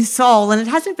his soul, and it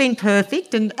hasn't been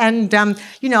perfect. And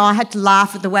I had to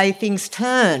laugh at the way things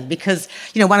turn because,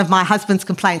 one of my husband's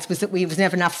complaints was that there was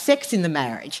never enough sex in the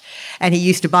marriage. And he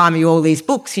used to buy me all these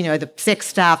books, the Sex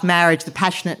Starved Marriage, The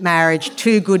Passionate Marriage,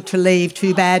 Too Good to Leave,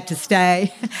 Too Bad to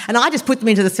Stay. And I just put them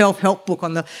into the self-help book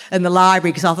in the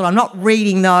library because I thought, I'm not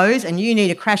reading those, and you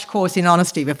need a crash course in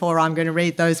honesty before I'm going to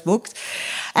read those books.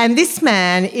 And this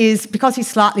man is, because he's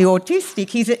slightly autistic,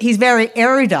 he's very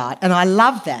erudite, and I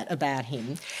love that about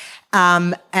him.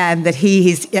 And that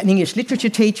he is an English literature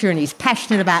teacher and he's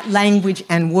passionate about language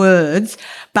and words,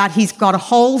 but he's got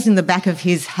holes in the back of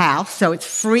his house, so it's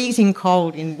freezing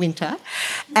cold in winter.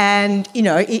 And,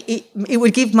 it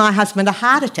would give my husband a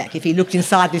heart attack if he looked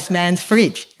inside this man's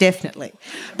fridge, definitely.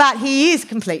 But he is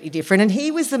completely different, and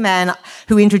he was the man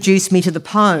who introduced me to the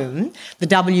poem, the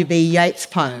W.B. Yeats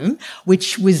poem,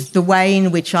 which was the way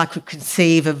in which I could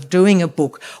conceive of doing a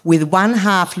book with one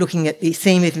half looking at the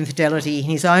theme of infidelity in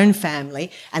his own family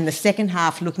and the second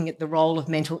half looking at the role of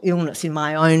mental illness in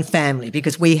my own family,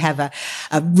 because we have a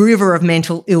river of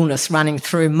mental illness running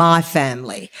through my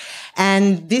family.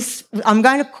 And this, I'm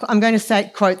going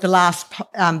to quote the last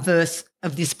verse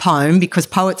of this poem, because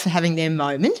poets are having their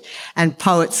moment and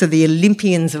poets are the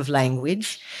Olympians of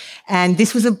language. And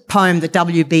this was a poem that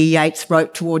W.B. Yeats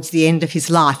wrote towards the end of his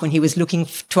life when he was looking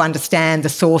to understand the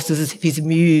sources of his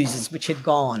muses which had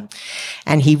gone.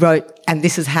 And he wrote, and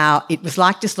this is how it was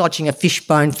like dislodging a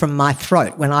fishbone from my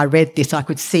throat. When I read this, I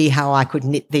could see how I could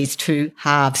knit these two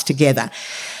halves together.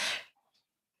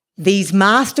 These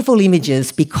masterful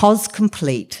images, because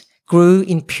complete, grew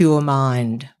in pure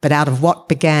mind, but out of what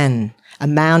began? A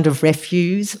mound of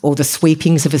refuse or the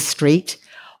sweepings of a street?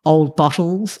 Old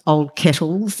bottles, old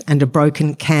kettles, and a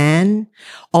broken can,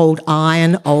 old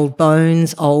iron, old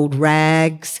bones, old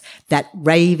rags, that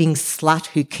raving slut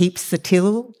who keeps the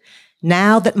till.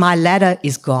 Now that my ladder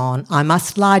is gone, I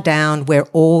must lie down where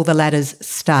all the ladders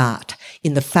start,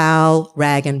 in the foul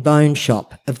rag and bone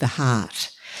shop of the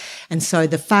heart. And so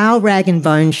the foul rag and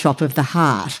bone shop of the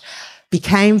heart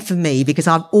became for me, because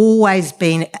I've always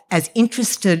been as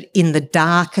interested in the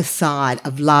darker side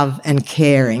of love and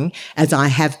caring as I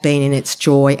have been in its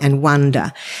joy and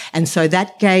wonder. And so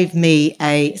that gave me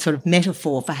a sort of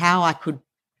metaphor for how I could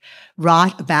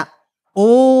write about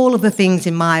all of the things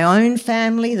in my own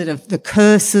family that have the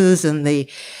curses and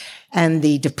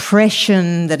the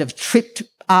depression that have tripped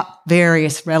up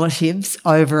various relatives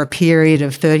over a period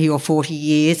of 30 or 40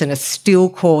 years and are still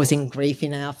causing grief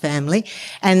in our family,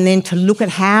 and then to look at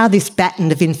how this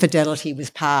baton of infidelity was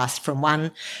passed from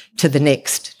one to the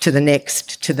next, to the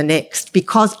next, to the next.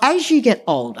 Because as you get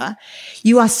older,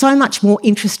 you are so much more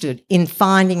interested in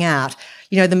finding out,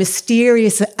 the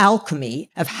mysterious alchemy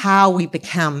of how we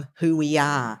become who we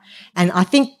are. And I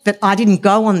think that I didn't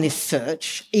go on this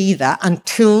search either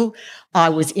until I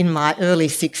was in my early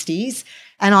 60s.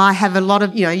 And I have a lot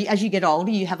of, as you get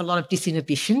older, you have a lot of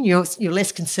disinhibition. You're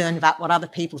less concerned about what other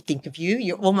people think of you.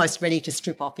 You're almost ready to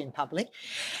strip off in public.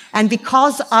 And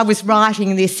because I was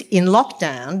writing this in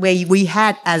lockdown, where we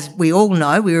had, as we all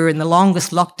know, we were in the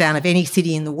longest lockdown of any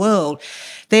city in the world,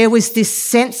 there was this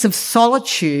sense of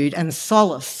solitude and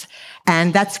solace.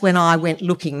 And that's when I went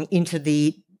looking into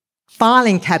the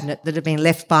filing cabinet that had been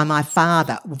left by my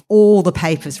father with all the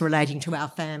papers relating to our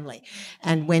family,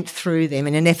 and went through them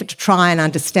in an effort to try and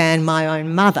understand my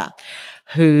own mother,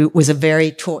 who was a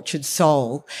very tortured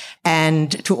soul,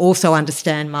 and to also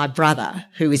understand my brother,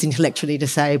 who is intellectually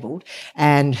disabled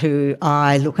and who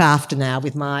I look after now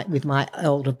with my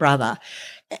elder brother.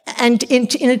 And in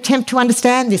an attempt to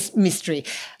understand this mystery,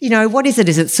 what is it?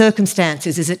 Is it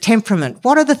circumstances? Is it temperament?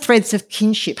 What are the threads of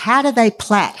kinship? How do they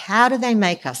plait? How do they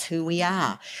make us who we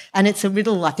are? And it's a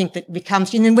riddle, I think, that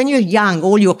becomes, when you're young,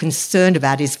 all you're concerned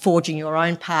about is forging your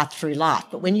own path through life.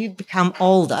 But when you become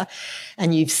older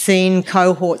and you've seen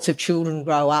cohorts of children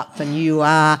grow up, and you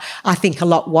are, I think, a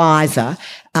lot wiser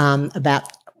about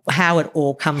how it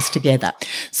all comes together.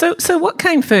 So what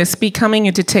came first, becoming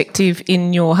a detective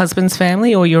in your husband's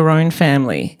family or your own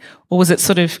family? Or was it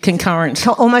sort of concurrent?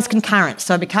 Almost concurrent.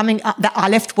 So I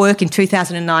left work in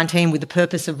 2019 with the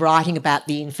purpose of writing about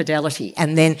the infidelity.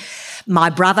 And then my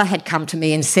brother had come to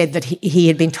me and said that he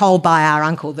had been told by our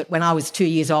uncle that when I was 2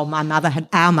 years old, our mother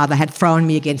had thrown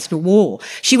me against a wall.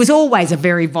 She was always a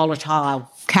very volatile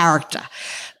character.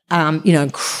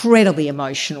 Incredibly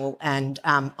emotional, and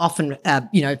often,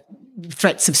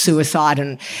 threats of suicide,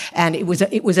 and it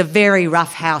was a very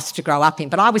rough house to grow up in.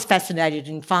 But I was fascinated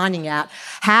in finding out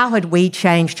how had we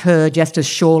changed her just as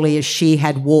surely as she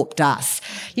had warped us.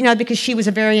 Because she was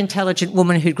a very intelligent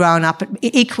woman who'd grown up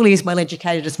equally as well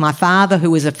educated as my father, who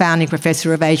was a founding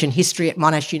professor of Asian history at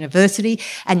Monash University,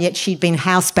 and yet she'd been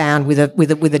housebound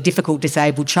with a difficult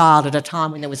disabled child at a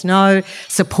time when there was no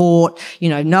support.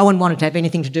 No one wanted to have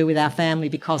anything to do with our family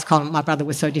because my brother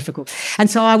was so difficult.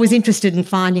 And so I was interested in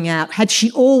finding out, had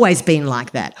she always been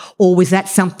like that, or was that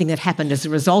something that happened as a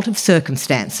result of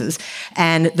circumstances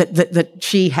and that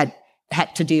she had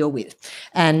to deal with?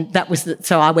 And that was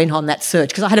so I went on that search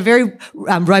because I had a very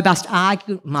robust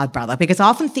argument with my brother, because I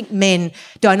often think men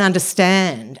don't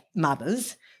understand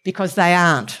mothers because they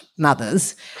aren't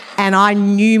mothers. And I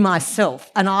knew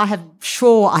myself, and I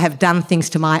have done things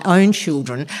to my own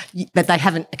children that they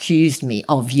haven't accused me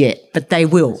of yet, but they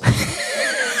will.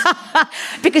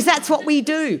 Because that's what we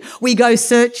do. We go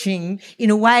searching. In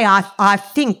a way, I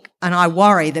think and I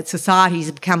worry that society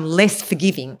has become less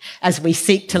forgiving as we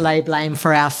seek to lay blame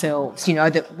for ourselves.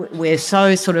 That we're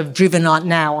so sort of driven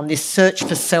now on this search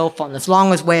for self, on as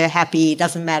long as we're happy, it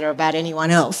doesn't matter about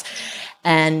anyone else.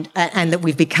 And that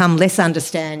we've become less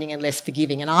understanding and less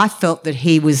forgiving. And I felt that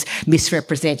he was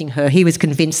misrepresenting her. He was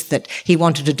convinced that he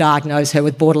wanted to diagnose her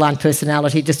with borderline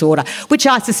personality disorder, which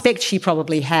I suspect she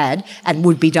probably had and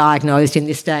would be diagnosed in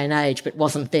this day and age, but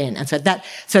wasn't then. And so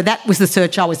that was the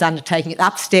search I was undertaking.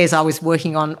 Upstairs, I was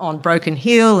working on Broken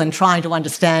Hill and trying to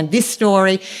understand this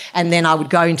story. And then I would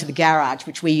go into the garage,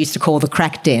 which we used to call the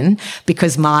crack den,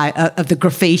 because of the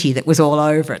graffiti that was all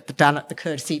over it, done by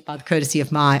the courtesy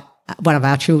of one of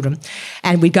our children,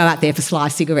 and we'd go out there for sly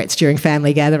cigarettes during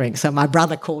family gatherings. So my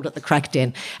brother called it the crack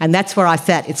den, and that's where I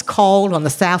sat. It's cold on the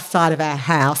south side of our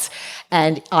house,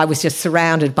 and I was just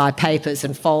surrounded by papers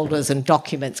and folders and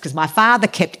documents, because my father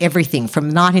kept everything from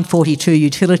 1942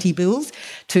 utility bills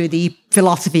to the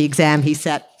philosophy exam he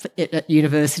sat at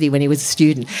university when he was a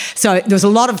student. So there was a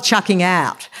lot of chucking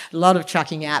out,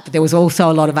 but there was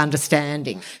also a lot of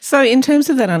understanding. So in terms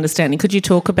of that understanding, could you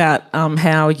talk about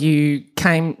how you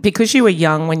came, because you were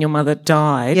young when your mother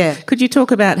died, could you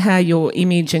talk about how your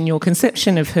image and your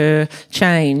conception of her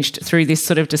changed through this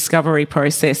sort of discovery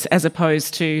process, as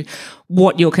opposed to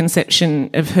what your conception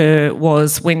of her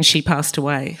was when she passed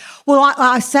away? Well,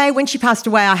 I say when she passed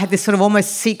away, I had this sort of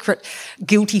almost secret,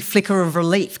 guilty flicker of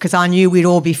relief because I knew we'd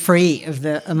all be free of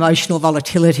the emotional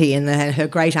volatility and her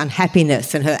great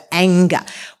unhappiness and her anger,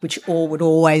 which all would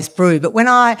always brew. But when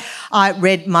I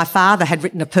read my father had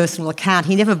written a personal account,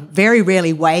 he very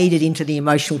rarely waded into the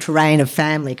emotional terrain of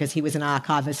family because he was an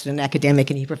archivist and an academic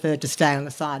and he preferred to stay on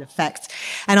the side of facts.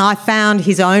 And I found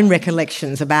his own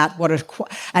recollections about what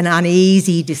an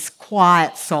uneasy,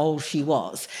 disquiet soul she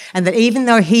was, and that even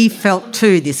though he felt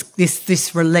too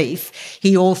this relief,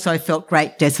 he also felt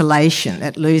great desolation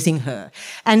at losing her.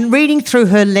 And reading through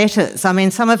her letters, I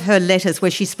mean, some of her letters where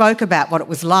she spoke about what it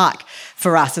was like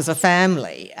for us as a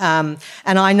family, and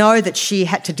I know that she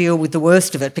had to deal with the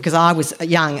worst of it because I was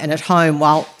young and at home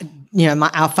while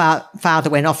our father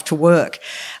went off to work.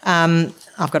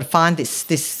 I've got to find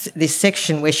this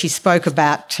section where she spoke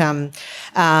about,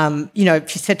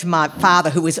 she said to my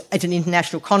father, who was at an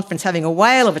international conference having a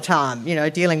whale of a time,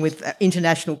 dealing with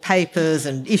international papers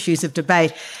and issues of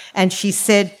debate, and she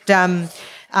said,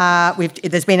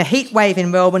 there's been a heat wave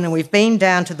in Melbourne and we've been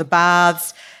down to the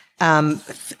baths.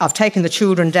 I've taken the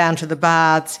children down to the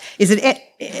baths. Is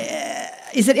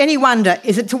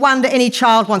it to wonder any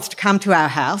child wants to come to our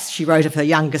house? She wrote of her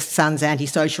youngest son's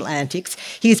antisocial antics.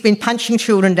 He has been punching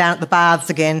children down at the baths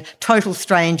again, total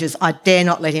strangers. I dare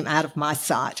not let him out of my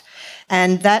sight.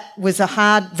 And that was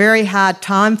a very hard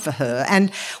time for her.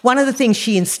 And one of the things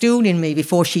she instilled in me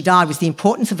before she died was the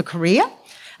importance of a career.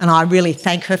 And I really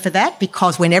thank her for that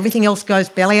because when everything else goes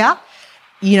belly up,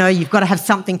 you've got to have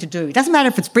something to do. It doesn't matter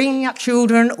if it's bringing up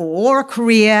children or a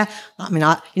career. I mean,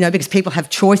 because people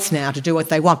have choice now to do what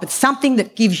they want, but something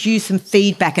that gives you some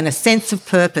feedback and a sense of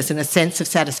purpose and a sense of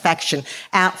satisfaction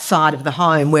outside of the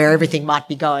home where everything might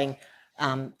be going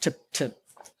to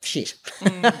shit,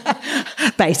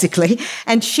 basically.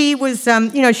 And she was,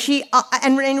 and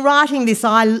in writing this,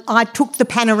 I took the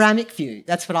panoramic view.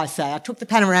 That's what I say. I took the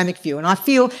panoramic view, and I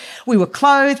feel we were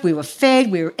clothed, we were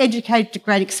fed, we were educated to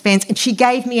great expense, and she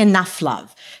gave me enough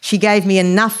love. She gave me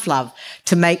enough love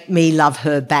to make me love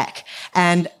her back.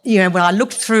 And, when I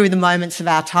looked through the moments of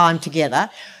our time together,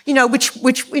 which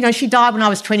she died when I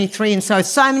was 23, and so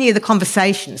many of the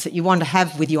conversations that you want to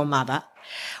have with your mother,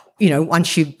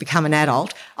 once you become an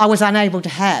adult, I was unable to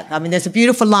have. I mean, there's a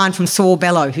beautiful line from Saul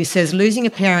Bellow who says, losing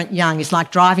a parent young is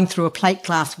like driving through a plate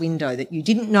glass window that you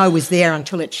didn't know was there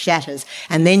until it shatters,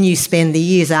 and then you spend the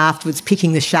years afterwards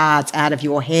picking the shards out of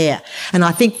your hair. And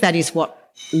I think that is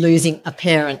what losing a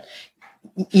parent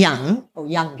young or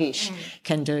youngish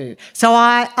can do. So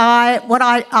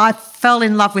I fell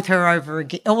in love with her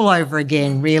all over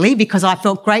again, really, because I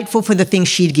felt grateful for the things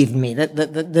she'd given me,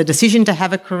 the decision to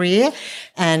have a career,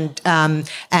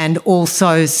 and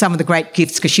also some of the great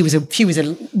gifts, because she was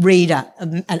a reader,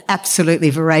 an absolutely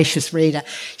voracious reader.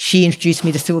 She introduced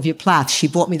me to Sylvia Plath. She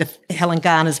bought me the Helen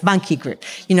Garner's Monkey Grip.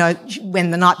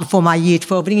 When the night before my Year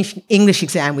 12 English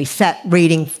exam, we sat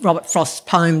reading Robert Frost's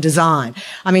poem Design.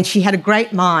 I mean, she had a great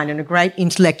mind and a great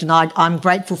intellect, and I'm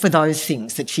grateful for those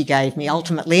things that she gave me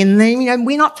ultimately. And then,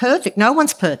 we're not perfect. No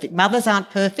one's perfect. Mothers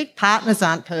aren't perfect. Partners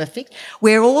aren't perfect.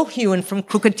 We're all hewn from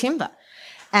crooked timber.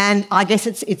 And I guess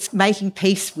it's making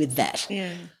peace with that.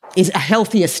 Yeah. Is a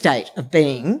healthier state of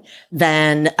being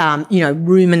than,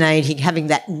 ruminating, having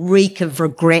that reek of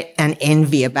regret and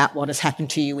envy about what has happened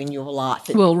to you in your life.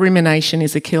 Well, rumination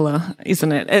is a killer,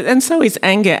 isn't it? And so is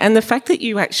anger. And the fact that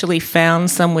you actually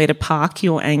found somewhere to park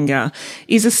your anger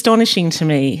is astonishing to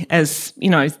me as,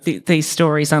 these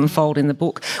stories unfold in the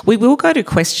book. We will go to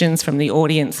questions from the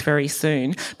audience very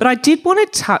soon, but I did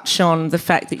want to touch on the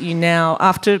fact that you now,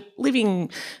 after living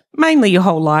mainly your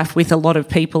whole life with a lot of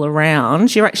people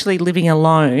around, you're actually living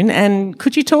alone. And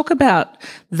could you talk about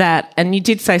that? And you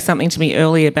did say something to me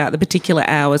earlier about the particular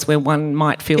hours where one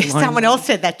might feel lonely. Someone else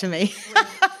said that to me.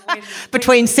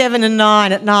 Between 7 and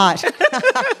 9 at night.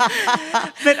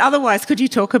 But otherwise, could you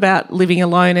talk about living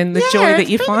alone and the joy that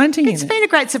you're finding in it? It's been a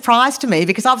great surprise to me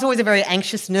because I was always a very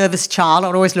anxious, nervous child.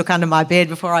 I'd always look under my bed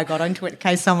before I got into it in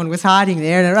case someone was hiding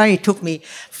there. And it only took me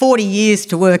 40 years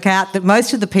to work out that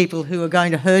most of the people who are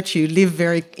going to hurt you live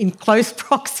very in close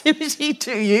proximity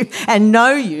to you and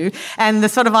know you. And the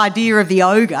sort of idea of the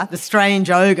ogre, the strange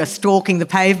ogre stalking the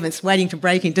pavements waiting to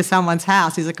break into someone's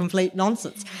house is a complete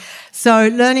nonsense. So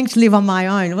learning to live on my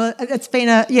own, well, it's been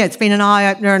an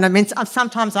eye-opener. And I mean,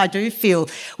 sometimes I do feel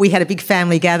we had a big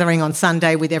family gathering on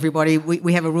Sunday with everybody.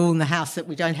 We have a rule in the house that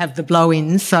we don't have the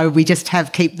blow-ins, so we just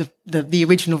keep the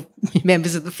original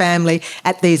members of the family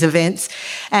at these events.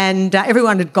 And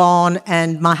everyone had gone,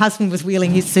 and my husband was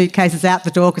wheeling his suitcases out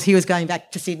the door because he was going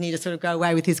back to Sydney to sort of go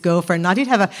away with his girlfriend. And I did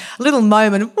have a little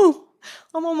moment of,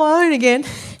 I'm on my own again.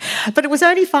 But it was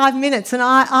only 5 minutes, and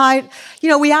I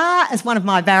we are, as one of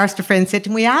my barrister friends said to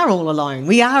me, we are all alone.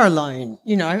 We are alone,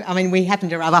 I mean, we happen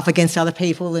to rub up against other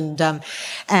people,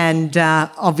 and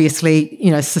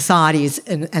obviously, society is,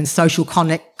 and social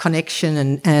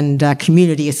connection and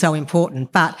community is so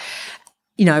important. But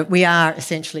we are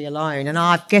essentially alone. And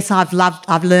I guess I've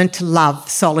learned to love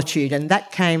solitude. And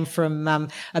that came from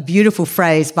a beautiful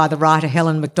phrase by the writer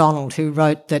Helen Macdonald, who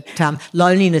wrote that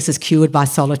loneliness is cured by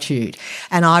solitude.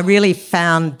 And I really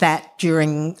found that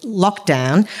during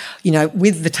lockdown,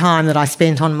 with the time that I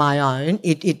spent on my own,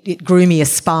 it grew me a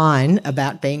spine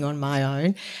about being on my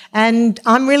own. And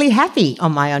I'm really happy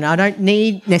on my own. I don't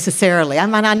need necessarily,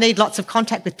 I need lots of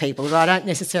contact with people, but I don't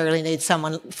necessarily need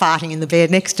someone farting in the bed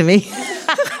next to me.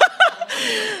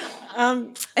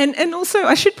 And also,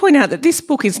 I should point out that this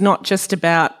book is not just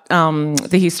about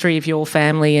the history of your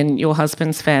family and your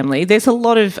husband's family. There's a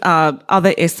lot of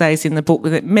other essays in the book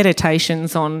with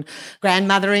meditations on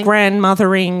grandmothering,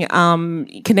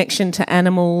 connection to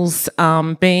animals,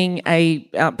 being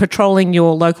patrolling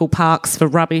your local parks for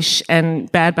rubbish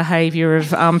and bad behaviour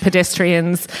of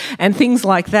pedestrians and things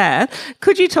like that.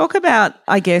 Could you talk about,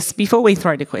 I guess, before we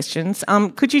throw to questions,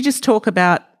 could you just talk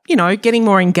about getting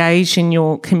more engaged in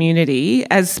your community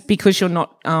because you're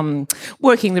not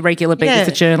working the regular beat as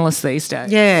a journalist these days.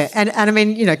 Yeah, and I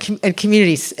mean,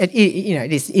 communities, it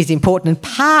is important. And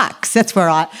parks, that's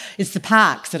where it's the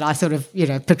parks that I sort of,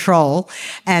 patrol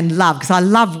and love, because I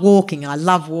love walking. I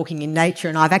love walking in nature,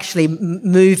 and I've actually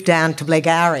moved down to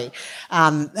Legge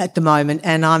at the moment,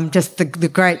 and I'm just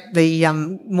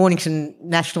the Mornington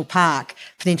National Park,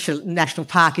 Peninsula National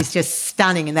Park, is just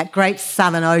stunning, and that great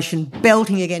southern ocean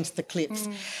belting against the cliffs.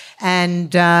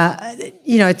 And, I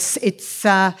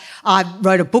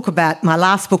wrote a book about, my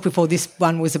last book before this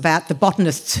one was about the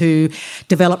botanists who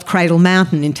developed Cradle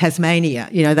Mountain in Tasmania.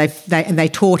 They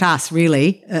taught us,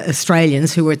 really,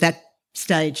 Australians who were at that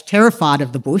stage terrified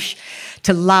of the bush,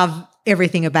 to love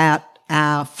everything about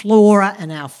our flora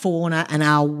and our fauna and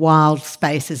our wild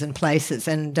spaces and places.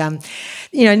 And,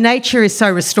 nature is so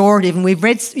restorative. And we've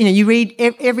read, you read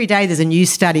every day there's a new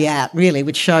study out, really,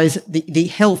 which shows the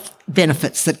health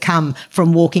benefits that come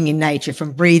from walking in nature,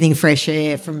 from breathing fresh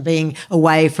air, from being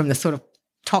away from the sort of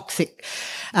toxic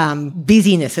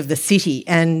busyness of the city.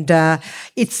 And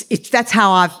that's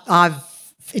how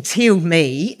it's healed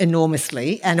me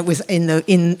enormously. And it was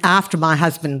after my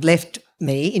husband left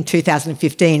me in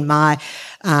 2015, my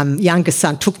youngest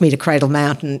son took me to Cradle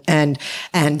Mountain, and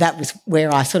that was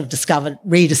where I sort of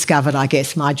rediscovered, I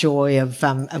guess, my joy of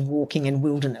walking in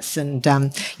wilderness. And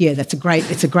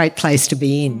it's a great place to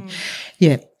be in.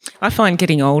 Yeah. I find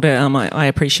getting older, I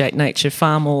appreciate nature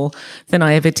far more than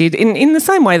I ever did. In the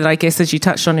same way that I guess, as you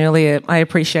touched on earlier, I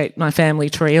appreciate my family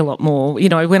tree a lot more.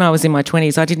 When I was in my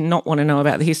 20s, I did not want to know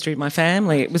about the history of my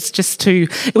family. It was just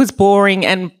it was boring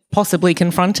and possibly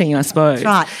confronting, I suppose.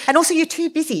 That's right. And also you're too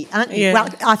busy, aren't you? Yeah. Well,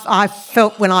 I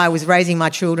felt when I was raising my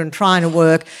children, trying to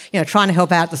work, trying to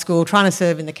help out at the school, trying to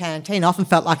serve in the canteen, I often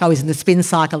felt like I was in the spin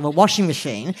cycle of a washing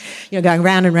machine, going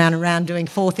round and round and round, doing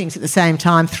 4 things at the same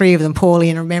time, 3 of them poorly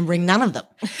and remembering none of them.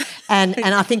 And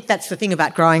I think that's the thing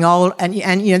about growing old. And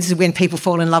this is when people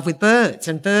fall in love with birds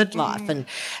and bird life.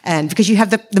 And because you have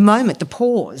the moment, the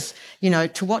pause,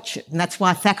 to watch it. And that's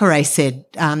why Thackeray said,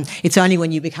 it's only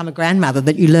when you become a grandmother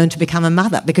that you learn to become a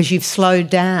mother, because you've slowed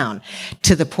down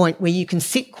to the point where you can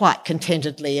sit quite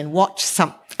contentedly and watch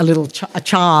a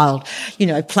child,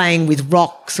 playing with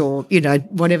rocks or,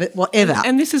 whatever.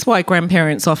 And this is why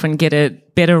grandparents often get a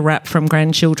better rap from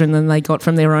grandchildren than they got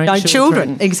from their own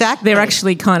children. Exactly. They're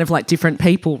actually kind of like different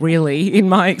people, really, in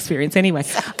my experience anyway.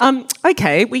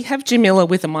 Okay, we have Jamila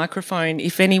with a microphone.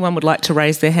 If anyone would like to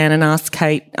raise their hand and ask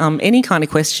Kate any kind of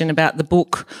question about the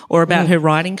book or about her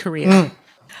writing career.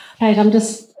 Kate, I'm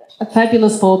just a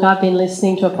fabulous book. I've been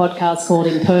listening to a podcast called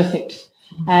Imperfect.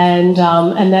 And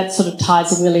that sort of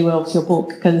ties in really well with your book,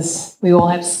 because we all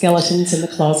have skeletons in the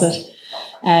closet,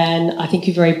 and I think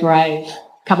you're very brave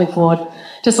coming forward.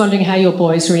 Just wondering how your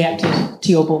boys reacted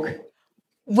to your book.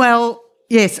 Well,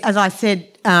 yes, as I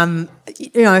said,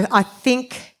 I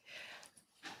think,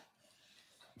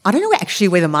 I don't know actually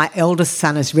whether my eldest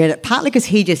son has read it, partly because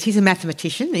he's a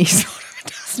mathematician and he sort of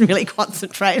doesn't really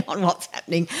concentrate on what's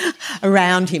happening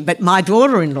around him. But my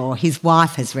daughter-in-law, his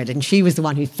wife, has read it, and she was the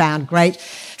one who found great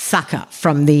sucker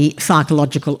from the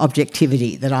psychological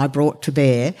objectivity that I brought to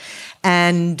bear.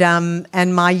 And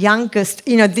my youngest,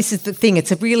 this is the thing.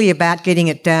 It's really about getting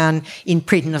it down in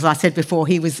print. And as I said before,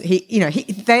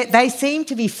 they seem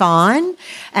to be fine.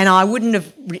 And I wouldn't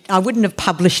have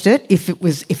published it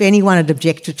if anyone had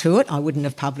objected to it. I wouldn't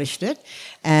have published it.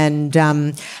 And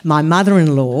my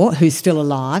mother-in-law, who's still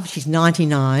alive, she's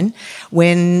 99.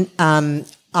 When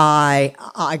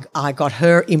I got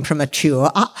her imprimatur,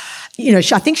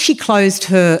 I think she closed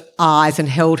her eyes and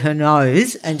held her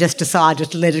nose and just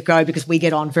decided to let it go because we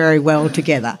get on very well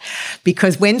together.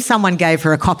 Because when someone gave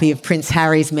her a copy of Prince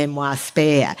Harry's memoir,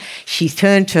 Spare, she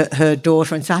turned to her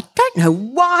daughter and said, "I don't know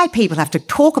why people have to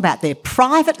talk about their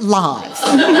private lives."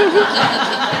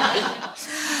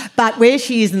 But where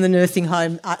she is in the nursing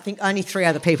home, I think only 3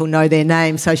 other people know their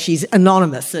names, so she's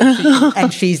anonymous,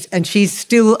 and she's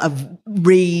still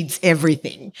reads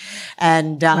everything,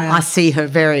 and wow. I see her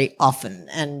very often,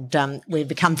 and we've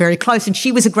become very close. And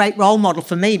she was a great role model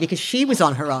for me because she was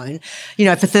on her own,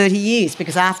 for 30 years.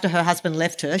 Because after her husband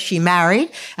left her, she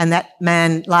married, and that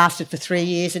man lasted for 3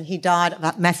 years, and he died of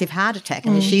a massive heart attack.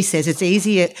 And as she says, it's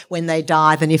easier when they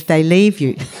die than if they leave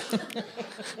you.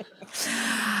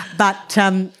 But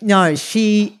no,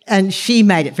 she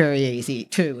made it very easy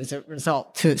too, as a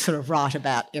result, to sort of write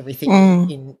about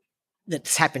everything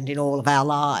that's happened in all of our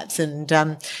lives. And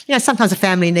sometimes a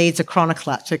family needs a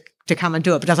chronicler to come and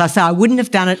do it. But as I say, I wouldn't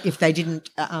have done it if they didn't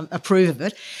approve of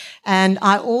it. And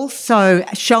I also,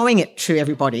 showing it to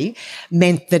everybody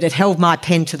meant that it held my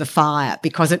pen to the fire,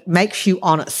 because it makes you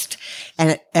honest,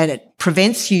 and it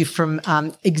prevents you from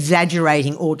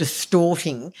exaggerating or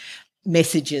distorting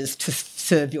messages to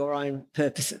serve your own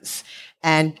purposes,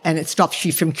 and it stops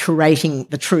you from curating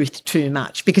the truth too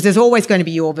much, because there's always going to be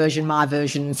your version, my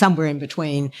version, and somewhere in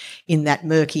between in that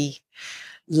murky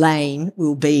lane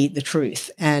will be the truth.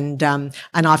 And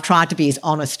I've tried to be as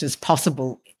honest as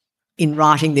possible in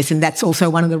writing this, and that's also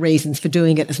one of the reasons for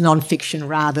doing it as non-fiction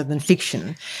rather than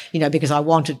fiction, because I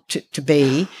wanted to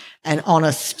be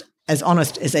as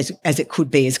honest as it could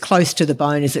be, as close to the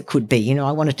bone as it could be.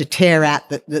 I wanted to tear out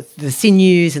the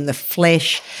sinews and the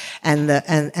flesh and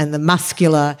the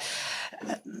muscular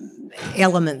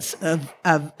elements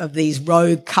of these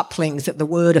rogue couplings that the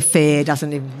word affair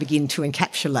doesn't even begin to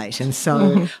encapsulate. And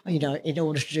so, in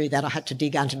order to do that, I had to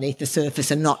dig underneath the surface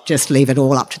and not just leave it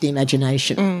all up to the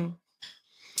imagination.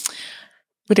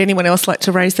 Would anyone else like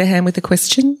to raise their hand with a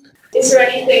question? Is there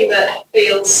anything that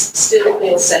still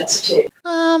feels sensitive?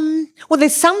 Well,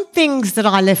 there's some things that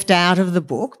I left out of the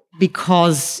book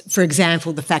because, for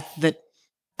example, the fact that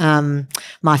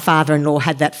my father-in-law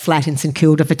had that flat in St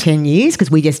Kilda for 10 years, because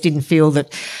we just didn't feel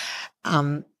that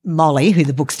Molly, who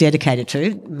the book's dedicated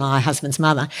to, my husband's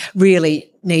mother, really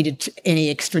needed any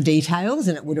extra details,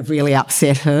 and it would have really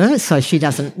upset her, so she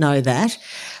doesn't know that.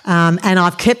 And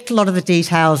I've kept a lot of the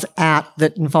details out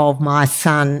that involve my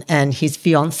son and his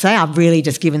fiancée. I've really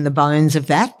just given the bones of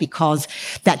that because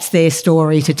that's their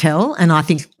story to tell, and I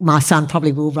think my son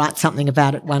probably will write something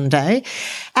about it one day.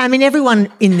 I mean,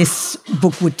 everyone in this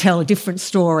book would tell a different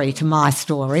story to my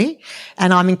story,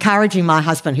 and I'm encouraging my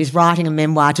husband, who's writing a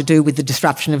memoir to do with the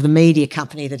disruption of the media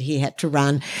company that he had to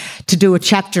run, to do a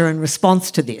chapter in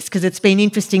response to this, because it's been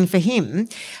interesting for him,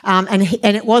 and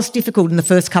it was difficult in the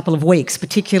first couple of weeks,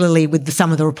 particularly with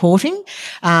some of the reporting,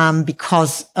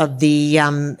 because of the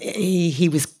he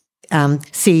was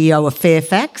CEO of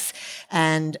Fairfax,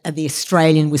 and the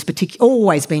Australian was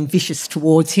always been vicious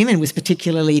towards him, and was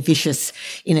particularly vicious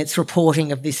in its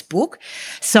reporting of this book.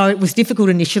 So it was difficult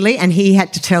initially, and he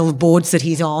had to tell the boards that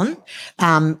he's on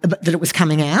that it was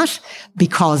coming out,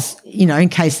 because in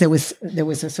case there was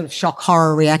a sort of shock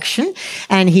horror reaction.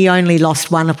 And he only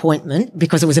lost one appointment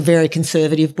because it was a very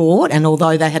conservative board, and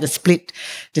although they had a split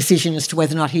decision as to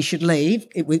whether or not he should leave,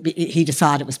 he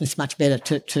decided it was much better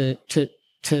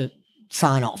to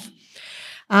sign off.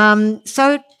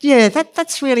 So yeah,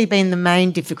 that's really been the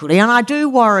main difficulty, and I do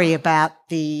worry about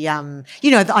the,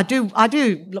 I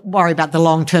do worry about the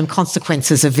long-term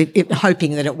consequences of it,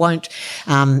 hoping that it won't,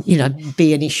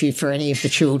 be an issue for any of the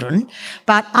children.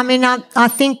 But I mean, I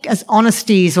think as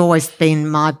honesty has always been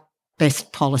my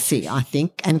best policy, I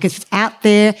think, and because it's out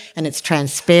there and it's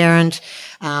transparent,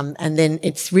 and then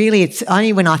it's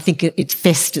only when I think it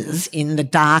festers in the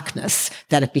darkness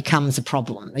that it becomes a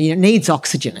problem. It needs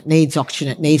oxygen. It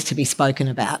needs to be spoken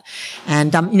about,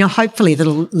 and hopefully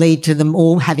that'll lead to them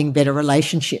all having better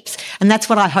relationships. And that's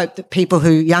what I hope that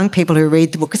young people who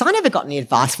read the book, because I never got any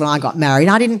advice when I got married.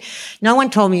 No one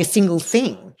told me a single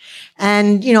thing.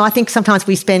 And, I think sometimes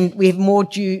we have more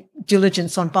due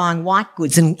diligence on buying white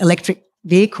goods and electric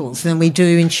vehicles than we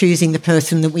do in choosing the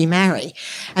person that we marry.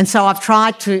 And so I've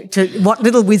tried to what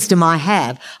little wisdom I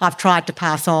have, I've tried to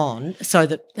pass on so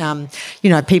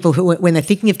that, people who, when they're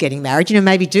thinking of getting married,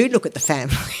 maybe do look at the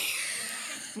family.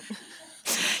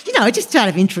 Just out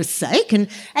of interest's sake, and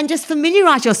just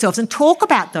familiarise yourselves and talk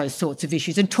about those sorts of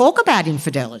issues and talk about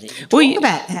infidelity, talk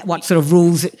about what sort of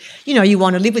rules, you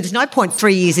want to live with. There's no point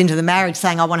 3 years into the marriage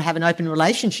saying, I want to have an open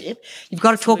relationship. You've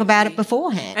got to talk about it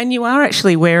beforehand. And you are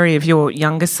actually wary of your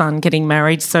younger son getting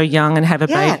married so young and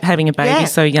having a baby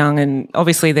so young, and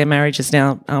obviously their marriage is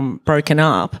now broken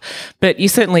up. But you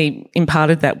certainly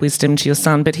imparted that wisdom to your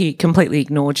son, but he completely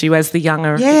ignored you as the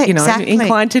younger, exactly.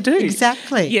 inclined to do.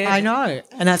 Exactly. Yeah. I know.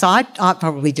 And as I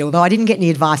probably do, although I didn't get any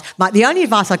advice. The only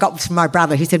advice I got was from my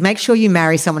brother, who said, make sure you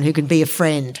marry someone who can be a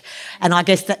friend. And I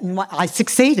guess that I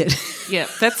succeeded. Yeah,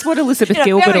 that's what Elizabeth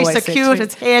Gilbert always said. Very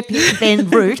circuitous, hairpin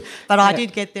route, but I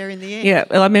did get there in the end. Yeah,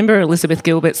 well, I remember Elizabeth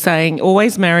Gilbert saying,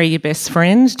 always marry your best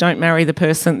friend. Don't marry the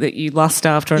person that you lust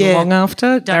after and long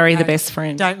after. Marry the best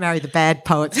friend. Don't marry the bad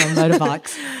poets on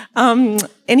motorbikes.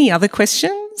 Any other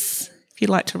questions? If you'd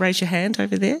like to raise your hand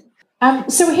over there.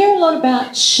 So we hear a lot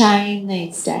about shame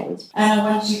these days, and I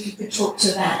wondered if you could talk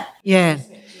to that. Yeah.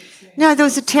 No, there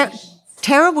was a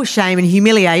terrible shame and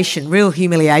humiliation, real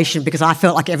humiliation, because I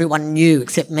felt like everyone knew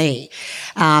except me.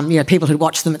 People who'd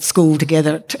watched them at school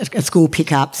together, at school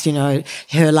pickups,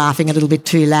 her laughing a little bit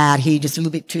too loud, he just a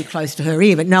little bit too close to her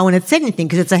ear, but no one had said anything,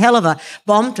 because it's a hell of a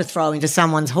bomb to throw into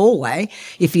someone's hallway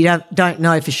if you don't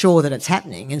know for sure that it's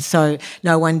happening. And so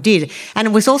no one did. And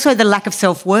it was also the lack of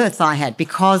self-worth I had,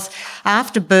 because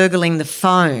after burgling the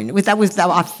phone,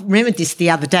 I remembered this the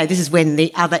other day, this is when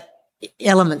the other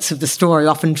elements of the story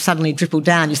often suddenly dribble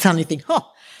down. You suddenly think,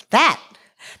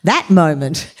 that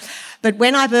moment. But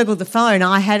when I burgled the phone,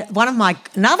 I had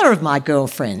another of my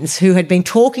girlfriends who had been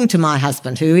talking to my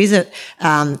husband, who is a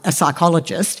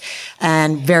psychologist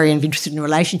and very interested in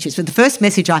relationships. But the first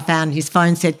message I found on his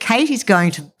phone said, Kate is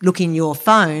going to look in your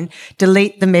phone,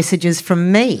 delete the messages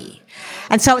from me.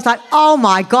 And so it's like, oh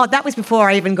my God, that was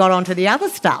before I even got onto the other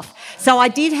stuff. So I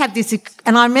did have this,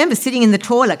 and I remember sitting in the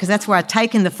toilet, because that's where I'd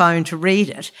taken the phone to read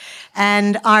it.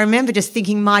 And I remember just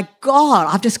thinking, my God,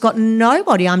 I've just got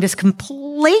nobody. I'm just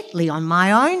completely on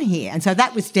my own here. And so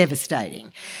that was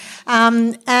devastating.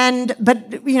 But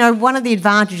one of the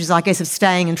advantages, I guess, of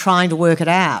staying and trying to work it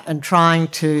out and trying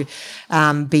to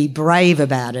be brave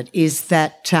about it is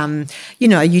that,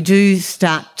 you do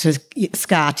start to,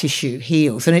 scar tissue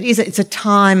heals. And it's a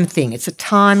time thing. It's a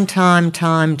time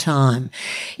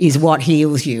is what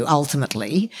heals you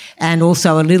ultimately. And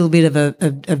also a little bit of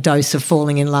a dose of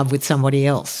falling in love with somebody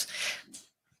else.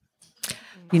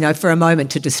 For a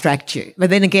moment to distract you. But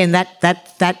then again,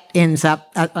 that ends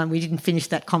up, we didn't finish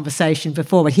that conversation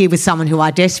before, but here was someone who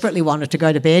I desperately wanted to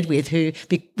go to bed with, who,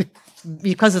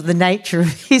 because of the nature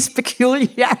of his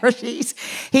peculiarities,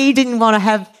 he didn't want to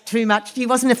have too much. He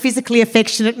wasn't a physically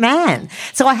affectionate man.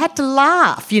 So I had to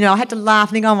laugh, I had to laugh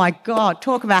and think, oh my God,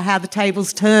 talk about how the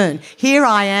tables turn. Here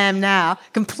I am now,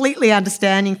 completely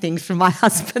understanding things from my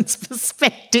husband's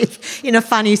perspective in a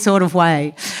funny sort of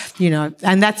way,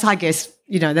 and that's, I guess,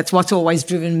 that's what's always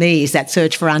driven me, is that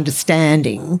search for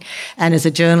understanding. And as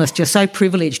a journalist, you're so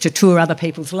privileged to tour other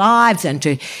people's lives and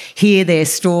to hear their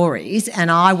stories. And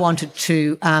I wanted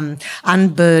to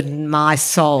unburden my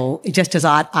soul, just as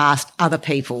I'd asked other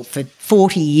people for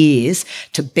 40 years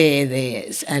to bear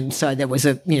theirs. And so there was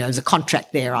there's a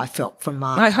contract there, I felt, from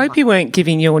my... I hope you weren't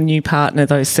giving your new partner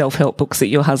those self-help books that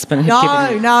your husband had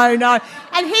given you. No.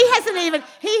 And he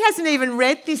hasn't even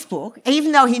read this book,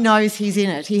 even though he knows he's in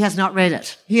it. He has not read it.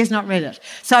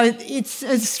 So it's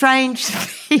a strange,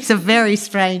 he's a very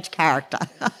strange character.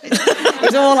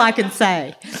 Is all I can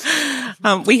say.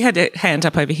 We had a hand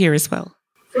up over here as well.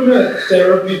 From a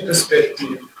therapy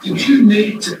perspective, did you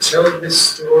need to tell this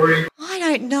story? I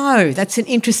don't know. That's an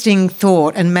interesting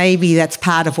thought, and maybe that's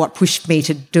part of what pushed me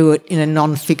to do it in a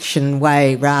non-fiction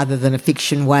way rather than a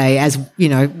fiction way, as,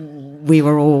 we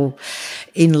were all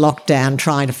in lockdown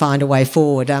trying to find a way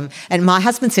forward. And my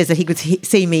husband says that he could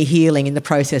see me healing in the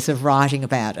process of writing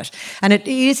about it. And it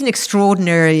is an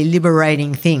extraordinarily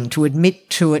liberating thing to admit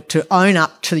to it, to own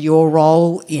up to your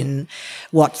role in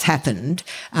what's happened,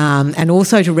 and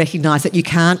also to recognise that you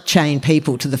can't chain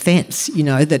people to the fence.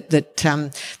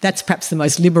 That's perhaps the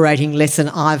most liberating lesson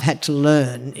I've had to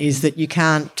learn, is that you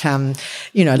can't,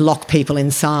 lock people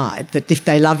inside, that if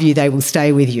they love you, they will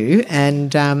stay with you.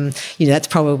 And, that's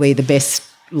probably the best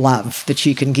love that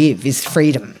you can give, is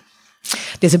freedom.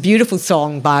 There's a beautiful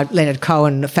song by Leonard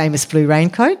Cohen, The Famous Blue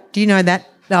Raincoat. Do you know that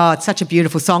Oh, it's such a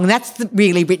beautiful song. That's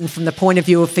really written from the point of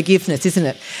view of forgiveness, isn't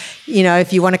it? You know,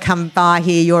 if you want to come by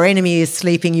here, your enemy is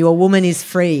sleeping, your woman is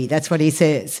free. That's what he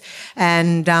says.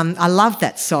 And I love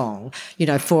that song, you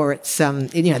know, for its,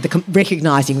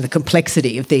 recognising the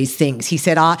complexity of these things. He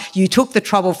said, you took the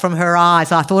trouble from her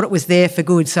eyes. I thought it was there for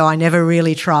good, so I never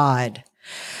really tried.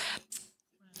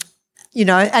 You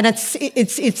know, and it's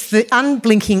the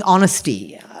unblinking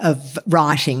honesty of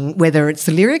writing, whether it's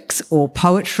the lyrics or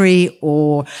poetry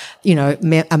or, you know,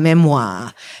 a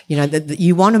memoir. You know, that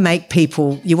you want to make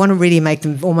people, you want to really make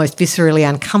them almost viscerally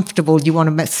uncomfortable. You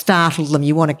want to startle them.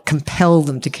 You want to compel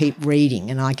them to keep reading.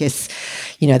 And I guess,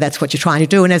 you know, that's what you're trying to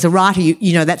do. And as a writer,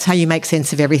 you know, that's how you make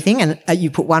sense of everything. And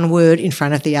you put one word in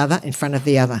front of the other, in front of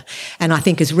the other. And I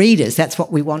think as readers, that's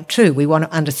what we want too. We want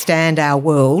to understand our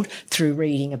world through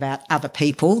reading about other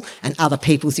people and other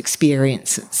people's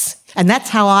experiences. And that's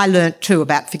how I learnt too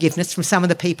about forgiveness from some of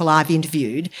the people I've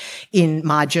interviewed in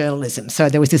my journalism. So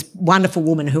there was this wonderful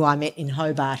woman who I met in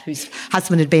Hobart whose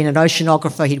husband had been an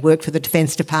oceanographer. He'd worked for the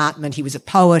Defence Department. He was a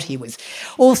poet. He was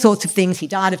all sorts of things. He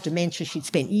died of dementia. She'd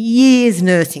spent years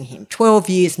nursing him, 12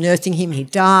 years nursing him. He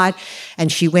died,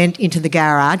 and she went into the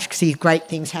garage, because great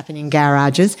things happen in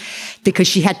garages, because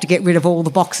she had to get rid of all the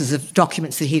boxes of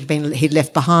documents that he'd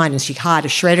left behind, and she hired a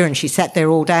shredder, and she sat there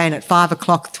all day, and at 5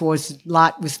 o'clock towards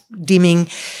light was dimming,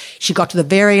 she got to the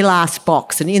very last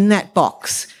box, and in that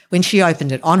box, when she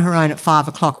opened it on her own at 5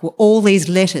 o'clock, were all these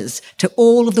letters to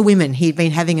all of the women he'd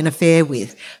been having an affair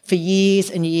with for years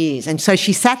and years. And so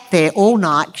she sat there all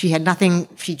night. She had nothing,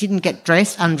 she didn't get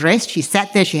undressed. She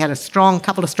sat there, she had a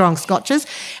couple of strong scotches,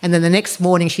 and then the next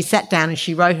morning she sat down and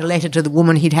she wrote a letter to the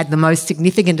woman he'd had the most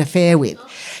significant affair with,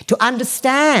 to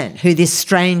understand who this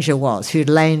stranger was who'd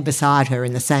lain beside her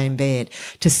in the same bed,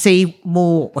 to see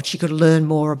more, what she could learn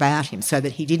more about him, so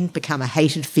that he didn't become a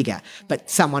hated figure, but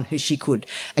someone who she could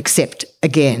accept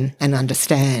again and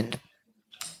understand.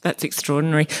 That's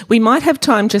extraordinary. We might have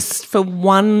time just for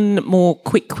one more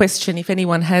quick question, if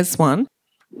anyone has one.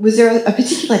 Was there a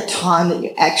particular time that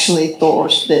you actually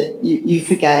thought that you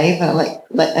forgave and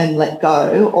let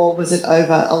go, or was it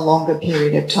over a longer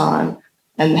period of time?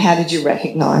 And how did you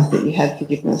recognise that you had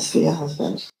forgiveness for your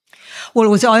husband? Well, it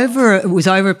was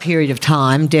over a period of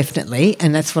time, definitely,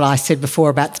 and that's what I said before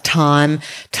about the time,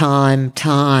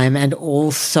 and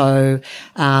also,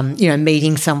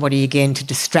 meeting somebody again to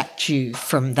distract you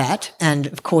from that. And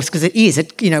of course, because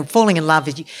falling in love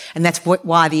is, and that's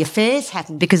why the affairs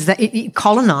happen, because it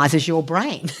colonises your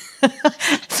brain.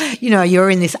 You're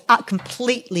in this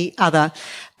completely other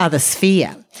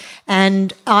sphere,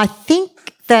 and I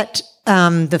think that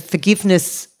the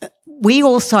forgiveness. We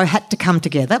also had to come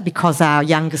together because our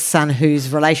youngest son,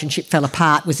 whose relationship fell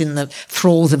apart, was in the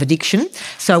thralls of addiction.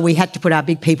 So we had to put our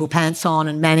big people pants on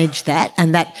and manage that,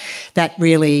 and that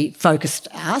really focused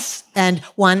us. And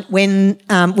with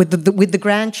the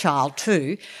grandchild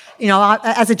too,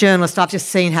 as a journalist, I've just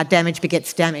seen how damage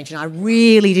begets damage, and I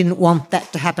really didn't want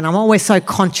that to happen. I'm always so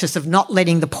conscious of not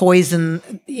letting the poison,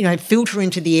 filter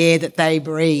into the air that they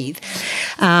breathe.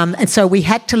 And so we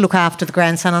had to look after the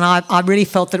grandson, and I really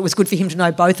felt that it was good for him to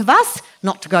know both of us,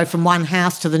 not to go from one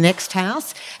house to the next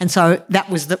house. And so that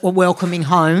was a welcoming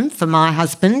home for my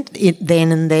husband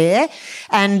then and there.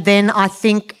 And then I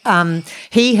think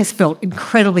he has felt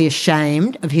incredibly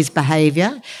ashamed of his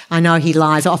behaviour. I know he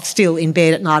lies off still in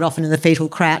bed at night, often in the fetal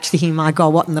crouch, thinking, my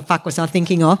God, what in the fuck was I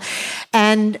thinking of?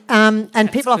 And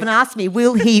people often ask me,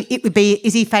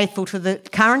 is he faithful to the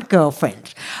current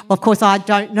girlfriend? Well, of course, I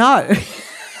don't know.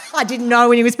 I didn't know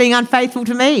when he was being unfaithful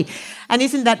to me. And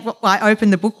isn't that what I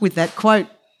opened the book with, that quote,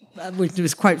 which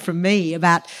was a quote from me,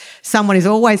 about someone is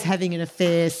always having an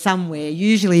affair somewhere,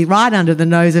 usually right under the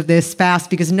nose of their spouse,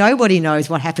 because nobody knows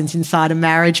what happens inside a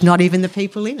marriage, not even the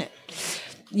people in it.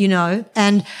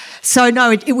 And so, no,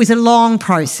 it was a long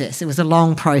process. It was a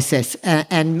long process,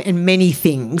 and many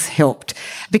things helped,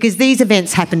 because these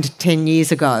events happened 10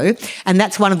 years ago, and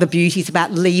that's one of the beauties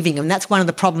about leaving them. That's one of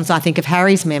the problems, I think, of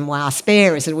Harry's memoir,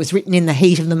 Spare, is that it was written in the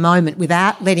heat of the moment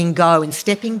without letting go and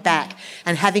stepping back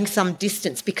and having some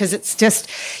distance, because it's just,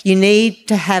 you need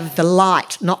to have the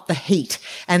light, not the heat,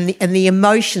 and the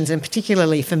emotions, and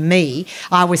particularly for me,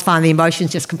 I always find the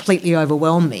emotions just completely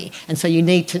overwhelm me, and so you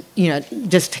need to,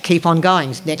 just to keep on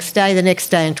going, the next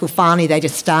day, until finally they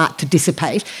just start to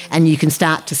dissipate, and you can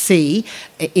start to see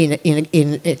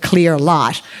in a clearer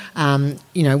light,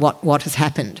 what has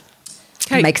happened.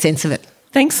 Kate, make sense of it.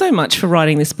 Thanks so much for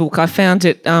writing this book. I found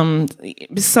it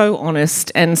so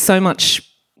honest and so much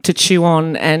to chew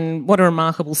on, and what a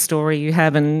remarkable story you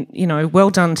have, and well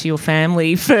done to your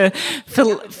family for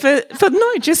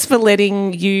not just for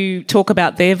letting you talk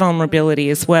about their vulnerability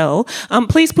as well.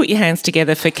 Please put your hands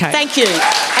together for Kate. Thank you,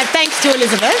 and thanks to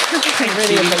Elizabeth. I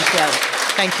really appreciate it.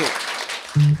 Thank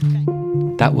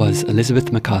you. That was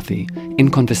Elizabeth McCarthy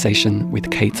in conversation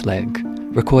with Kate Legge,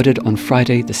 recorded on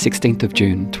Friday the 16th of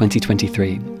June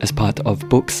 2023 as part of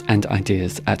Books and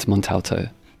Ideas at Montalto.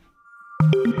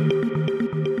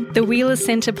 The Wheeler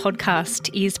Centre podcast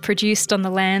is produced on the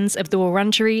lands of the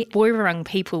Wurundjeri Woiwurrung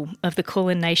people of the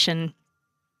Kulin Nation.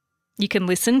 You can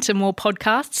listen to more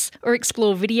podcasts or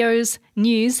explore videos,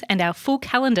 news and our full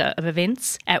calendar of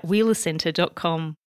events at wheelercentre.com.